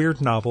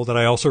weird novel that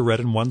I also read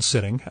in 1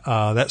 sitting.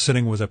 That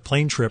sitting was a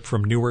plane trip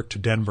from Newark to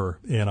Denver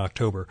in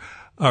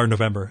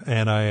November,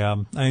 and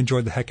I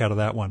enjoyed the heck out of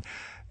that one.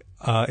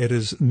 It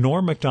is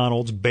Norm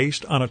Macdonald's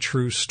Based on a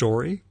True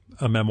Story,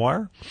 a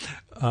memoir.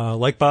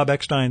 Like Bob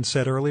Eckstein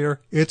said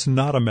earlier, it's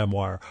not a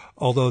memoir,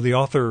 although the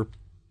author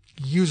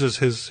uses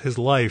his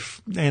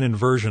life and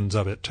inversions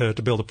of it to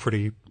build a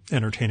pretty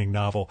entertaining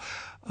novel.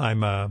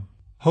 I'm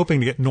hoping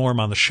to get Norm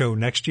on the show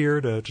next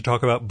year to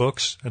talk about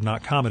books and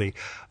not comedy,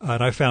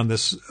 and I found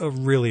this a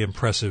really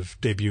impressive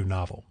debut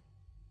novel.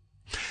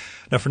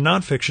 Now, for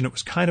nonfiction, it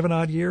was kind of an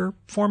odd year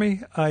for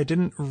me. I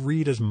didn't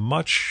read as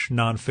much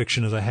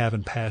nonfiction as I have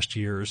in past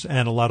years,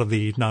 and a lot of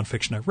the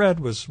nonfiction I read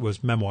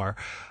was memoir.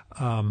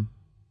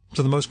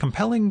 So the most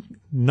compelling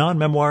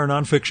non-memoir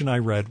nonfiction I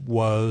read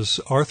was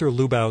Arthur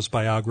Lubau's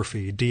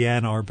biography,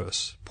 Diane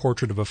Arbus,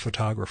 Portrait of a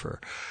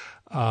Photographer.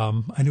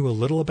 I knew a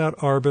little about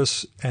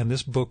Arbus, and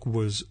this book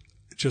was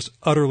just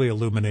utterly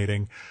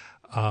illuminating.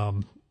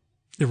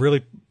 It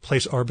really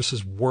placed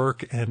Arbus's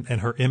work and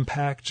her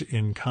impact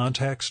in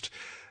context,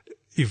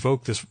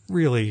 evoked this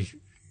really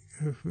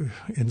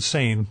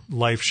insane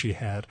life she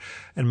had,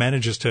 and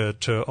manages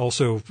to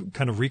also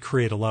kind of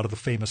recreate a lot of the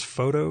famous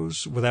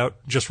photos without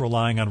just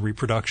relying on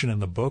reproduction in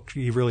the book.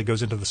 He really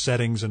goes into the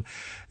settings and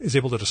is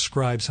able to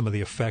describe some of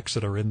the effects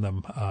that are in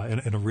them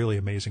in a really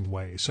amazing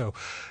way. So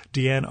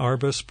Diane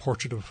Arbus,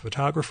 Portrait of a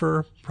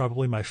Photographer,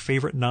 probably my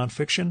favorite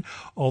nonfiction,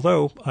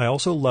 although I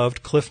also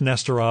loved Cliff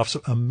Nesteroff's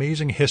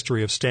amazing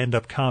history of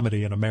stand-up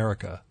comedy in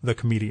America, The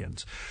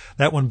Comedians.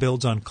 That one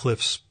builds on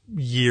Cliff's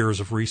years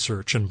of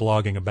research and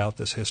blogging about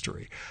this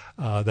history.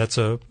 That's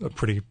a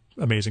pretty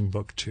amazing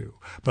book too.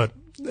 But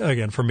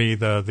again, for me,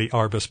 the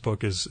Arbus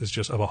book is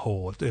just of a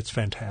whole. It's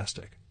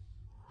fantastic.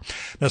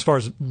 Now, as far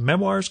as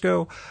memoirs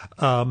go,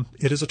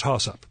 it is a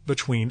toss-up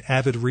between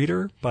Avid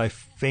Reader by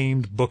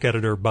famed book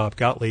editor Bob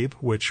Gottlieb,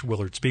 which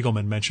Willard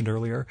Spiegelman mentioned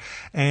earlier,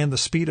 and The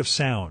Speed of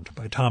Sound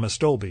by Thomas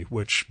Dolby,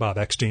 which Bob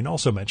Eckstein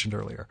also mentioned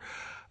earlier.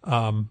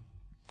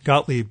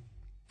 Gottlieb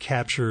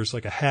captures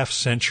like a half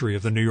century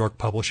of the New York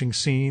publishing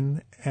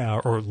scene,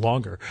 or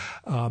longer,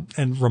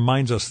 and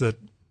reminds us that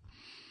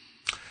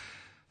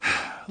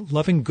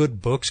loving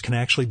good books can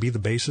actually be the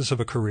basis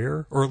of a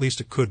career, or at least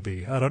it could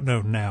be. I don't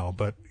know now,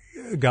 but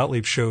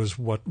Gottlieb shows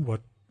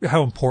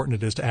how important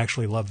it is to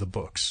actually love the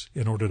books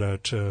in order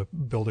to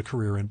build a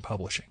career in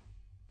publishing.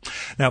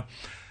 Now,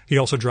 he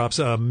also drops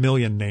a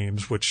million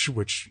names,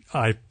 which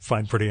I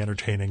find pretty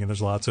entertaining, and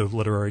there's lots of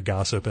literary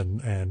gossip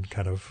and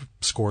kind of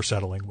score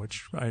settling,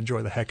 which I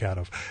enjoy the heck out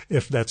of.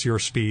 If that's your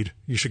speed,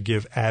 you should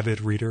give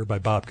Avid Reader by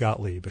Bob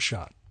Gottlieb a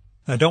shot.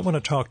 I don't want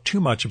to talk too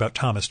much about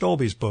Thomas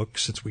Dolby's book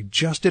since we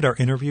just did our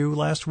interview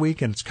last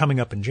week, and it's coming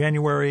up in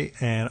January,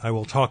 and I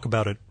will talk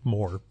about it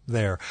more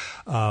there.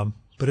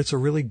 But it's a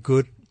really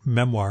good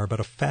memoir about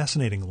a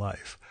fascinating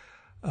life.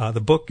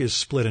 The book is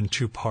split in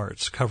 2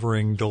 parts,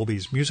 covering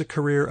Dolby's music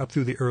career up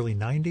through the early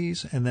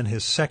 90s, and then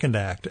his second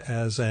act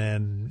as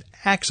an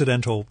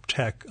accidental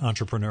tech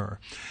entrepreneur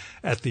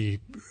at the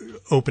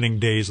opening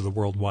days of the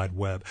World Wide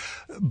Web.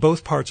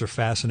 Both parts are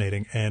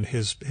fascinating, and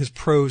his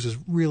prose is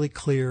really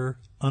clear,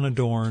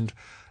 unadorned,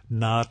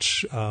 not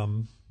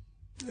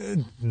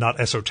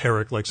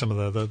esoteric like some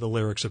of the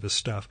lyrics of his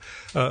stuff,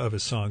 of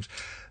his songs.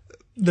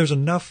 There's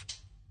enough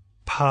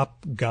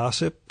pop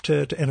gossip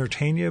to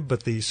entertain you,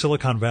 but the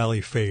Silicon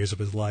Valley phase of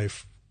his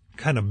life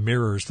kind of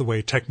mirrors the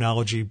way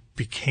technology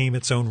became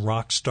its own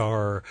rock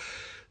star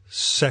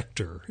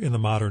sector in the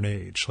modern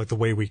age, like the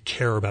way we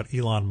care about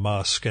Elon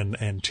Musk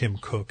and Tim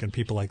Cook and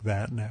people like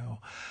that now.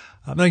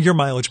 Now, your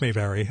mileage may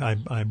vary.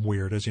 I'm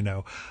weird, as you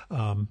know.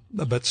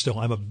 But still,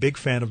 I'm a big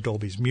fan of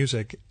Dolby's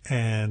music,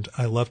 and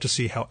I love to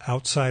see how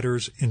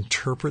outsiders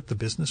interpret the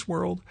business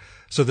world.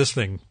 So this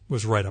thing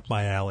was right up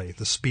my alley,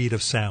 The Speed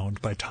of Sound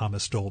by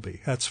Thomas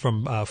Dolby. That's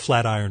from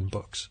Flatiron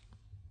Books.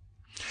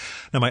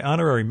 Now, my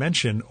honorary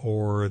mention,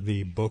 or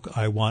the book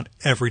I want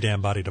every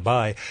damn body to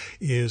buy,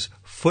 is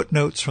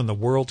Footnotes from the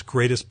World's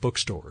Greatest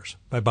Bookstores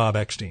by Bob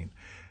Eckstein.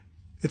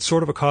 It's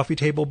sort of a coffee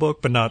table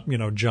book, but not,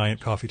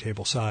 giant coffee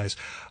table size.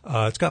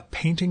 It's got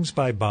paintings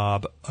by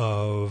Bob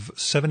of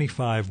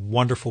 75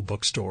 wonderful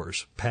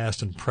bookstores,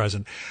 past and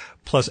present,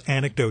 plus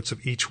anecdotes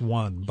of each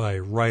one by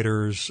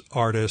writers,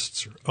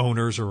 artists, or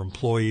owners, or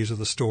employees of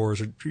the stores,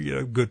 or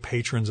good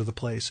patrons of the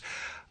place.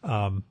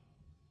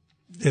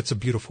 It's a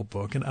beautiful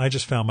book, and I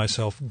just found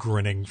myself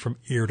grinning from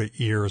ear to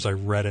ear as I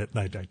read it, and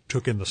I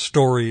took in the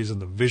stories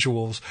and the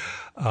visuals.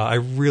 I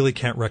really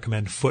can't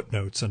recommend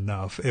Footnotes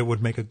enough. It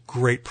would make a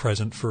great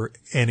present for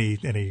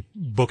any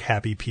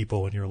book-happy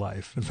people in your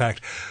life. In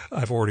fact,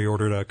 I've already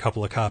ordered a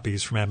couple of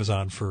copies from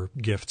Amazon for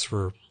gifts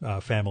for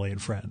family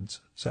and friends.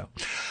 So,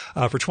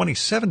 for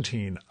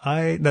 2017,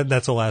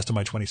 that's the last of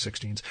my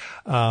 2016s.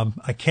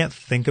 I can't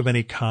think of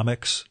any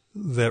comics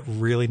that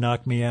really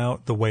knocked me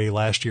out the way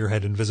last year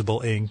had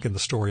Invisible Ink and The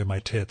Story of My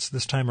Tits.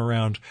 This time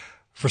around,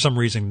 for some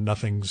reason,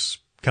 nothing's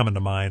coming to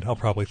mind. I'll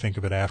probably think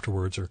of it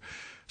afterwards, or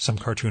some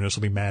cartoonist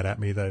will be mad at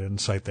me that I didn't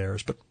cite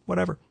theirs, but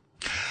whatever.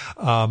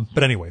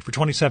 But anyway, for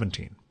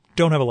 2017,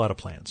 don't have a lot of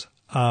plans.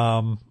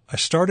 I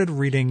started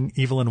reading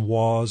Evelyn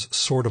Waugh's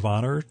Sword of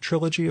Honor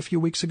trilogy a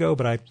few weeks ago,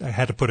 but I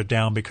had to put it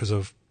down because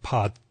of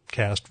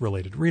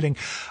podcast-related reading.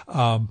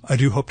 I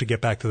do hope to get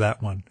back to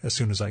that one as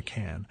soon as I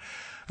can.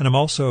 And I'm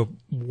also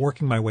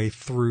working my way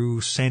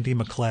through Sandy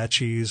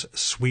McClatchy's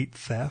Sweet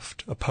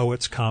Theft, a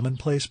poet's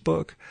commonplace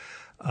book.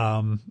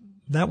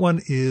 That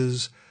one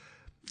it's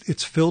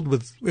filled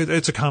with,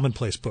 it's a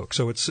commonplace book.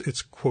 So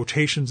it's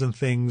quotations and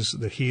things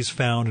that he's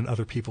found in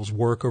other people's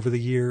work over the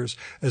years,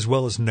 as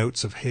well as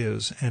notes of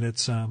his. And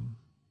it's a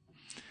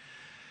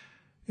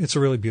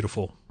really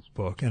beautiful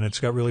book, and it's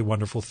got really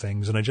wonderful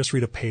things. And I just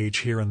read a page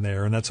here and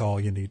there, and that's all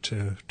you need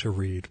to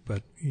read.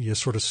 But you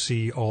sort of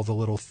see all the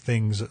little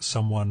things that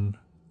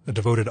a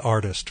devoted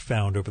artist,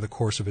 found over the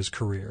course of his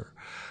career.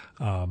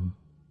 We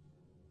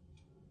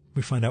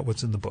find out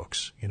what's in the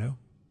books, Now,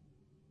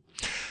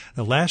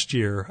 last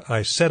year,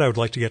 I said I would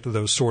like to get to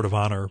those Sword of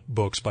Honor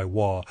books by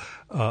Waugh,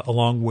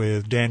 along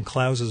with Dan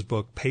Clowes's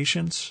book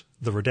Patience,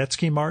 The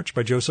Radetzky March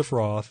by Joseph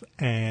Roth,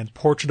 and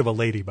Portrait of a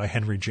Lady by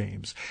Henry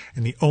James.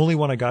 And the only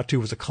one I got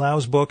to was a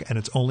Clowes book, and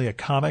it's only a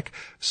comic,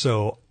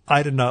 so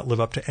I did not live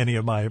up to any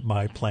of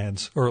my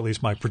plans, or at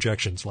least my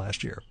projections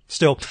last year.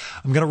 Still,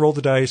 I'm going to roll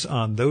the dice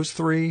on those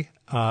three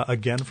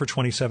again for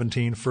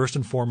 2017. First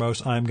and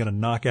foremost, I'm going to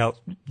knock out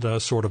the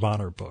Sword of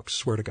Honor books,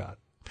 swear to God.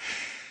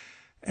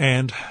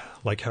 And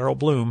like Harold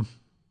Bloom,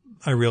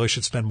 I really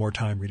should spend more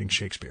time reading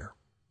Shakespeare.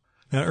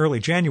 Now, early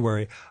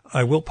January,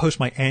 I will post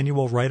my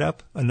annual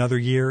write-up, Another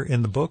Year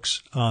in the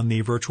Books, on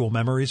the Virtual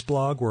Memories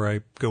blog, where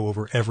I go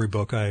over every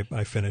book I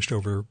finished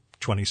over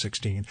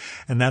 2016.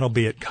 And that'll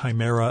be at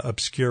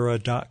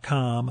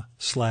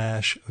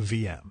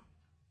chimeraobscura.com/VM.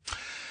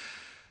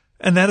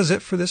 And that is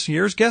it for this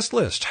year's guest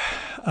list.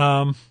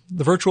 The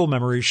Virtual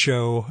Memories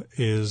show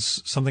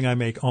is something I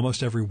make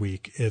almost every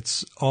week.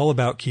 It's all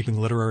about keeping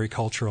literary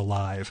culture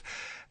alive.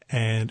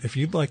 And if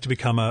you'd like to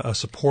become a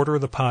supporter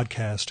of the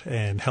podcast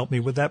and help me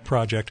with that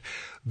project,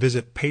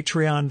 visit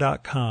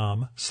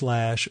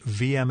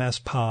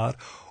patreon.com/VMSpod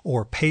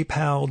or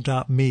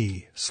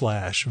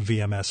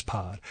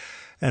paypal.me/VMSpod.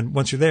 And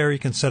once you're there, you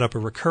can set up a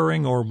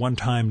recurring or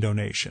one-time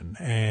donation,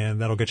 and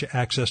that'll get you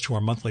access to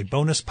our monthly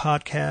bonus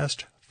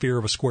podcast, Fear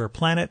of a Square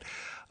Planet,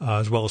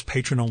 as well as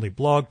patron-only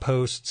blog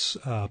posts,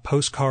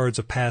 postcards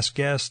of past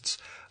guests.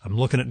 I'm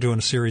looking at doing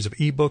a series of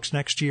ebooks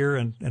next year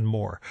and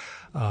more.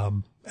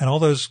 And all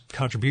those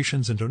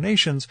contributions and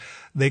donations,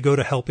 they go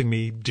to helping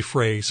me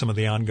defray some of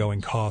the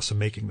ongoing costs of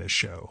making this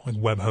show, like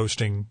web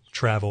hosting,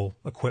 travel,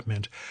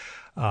 equipment.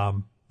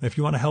 If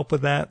you want to help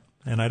with that,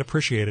 and I'd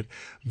appreciate it,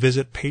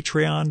 visit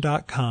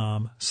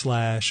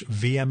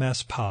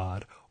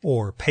patreon.com/VMSpod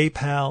or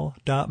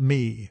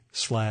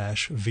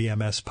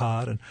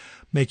paypal.me/VMSpod and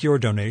make your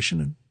donation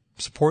and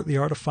support the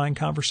art of fine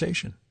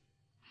conversation.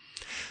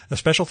 A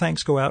special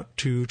thanks go out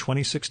to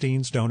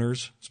 2016's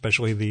donors,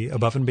 especially the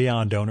above and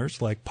beyond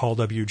donors like Paul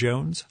W.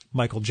 Jones,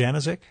 Michael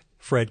Janizik,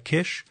 Fred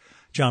Kish,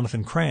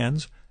 Jonathan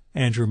Kranz,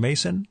 Andrew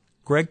Mason,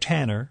 Greg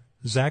Tanner,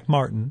 Zach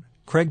Martin,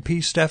 Craig P.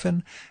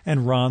 Steffen,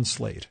 and Ron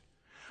Slate.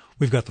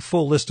 We've got the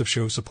full list of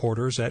show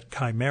supporters at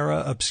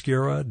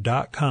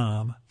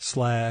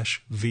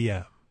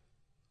chimeraobscura.com/VM.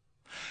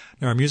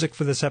 Now, our music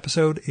for this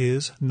episode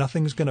is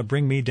Nothing's Gonna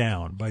Bring Me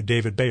Down by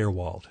David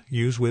Bayerwald,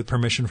 used with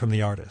permission from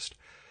the artist.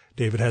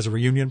 David has a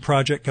reunion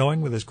project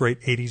going with his great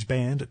 80s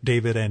band,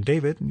 David and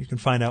David, and you can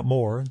find out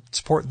more and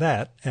support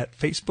that at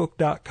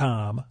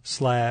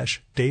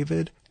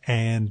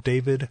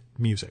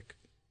facebook.com/DavidandDavidMusic.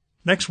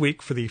 Next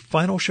week, for the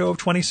final show of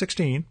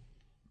 2016,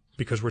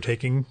 because we're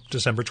taking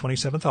December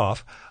 27th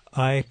off,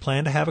 I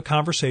plan to have a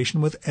conversation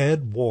with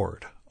Ed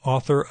Ward,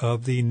 author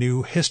of the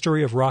new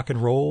History of Rock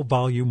and Roll,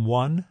 Volume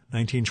 1,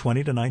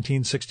 1920 to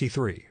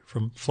 1963,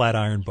 from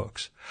Flatiron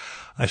Books.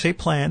 I say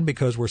plan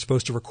because we're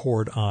supposed to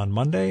record on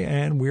Monday,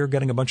 and we're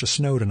getting a bunch of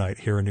snow tonight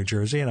here in New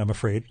Jersey, and I'm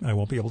afraid I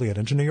won't be able to get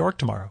into New York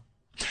tomorrow.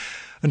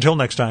 Until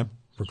next time,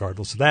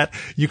 Regardless of that,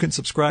 you can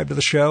subscribe to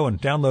the show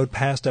and download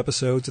past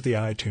episodes at the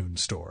iTunes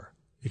Store.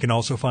 You can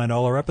also find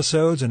all our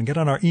episodes and get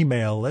on our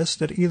email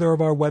list at either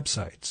of our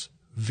websites,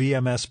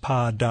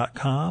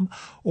 vmspod.com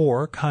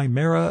or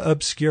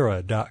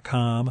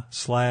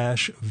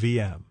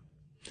chimeraobscura.com/VM.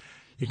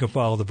 You can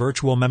follow the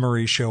Virtual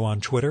Memories Show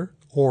on Twitter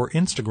or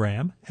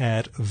Instagram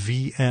at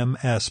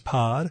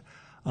VMSPod,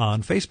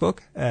 on Facebook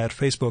at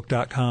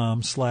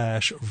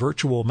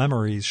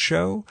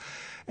facebook.com/virtualmemoriesshow,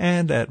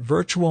 and at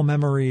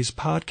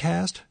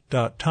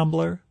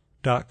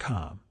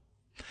virtualmemoriespodcast.tumblr.com.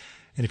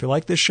 And if you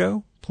like this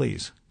show,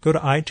 please go to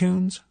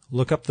iTunes,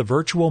 look up the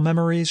Virtual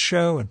Memories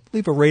Show, and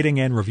leave a rating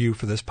and review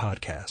for this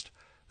podcast.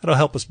 That'll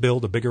help us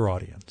build a bigger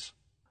audience.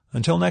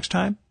 Until next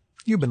time,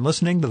 you've been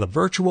listening to the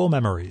Virtual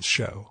Memories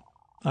Show.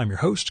 I'm your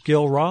host,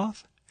 Gil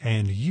Roth,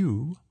 and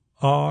you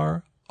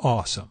are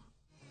awesome.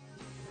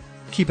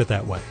 Keep it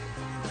that way.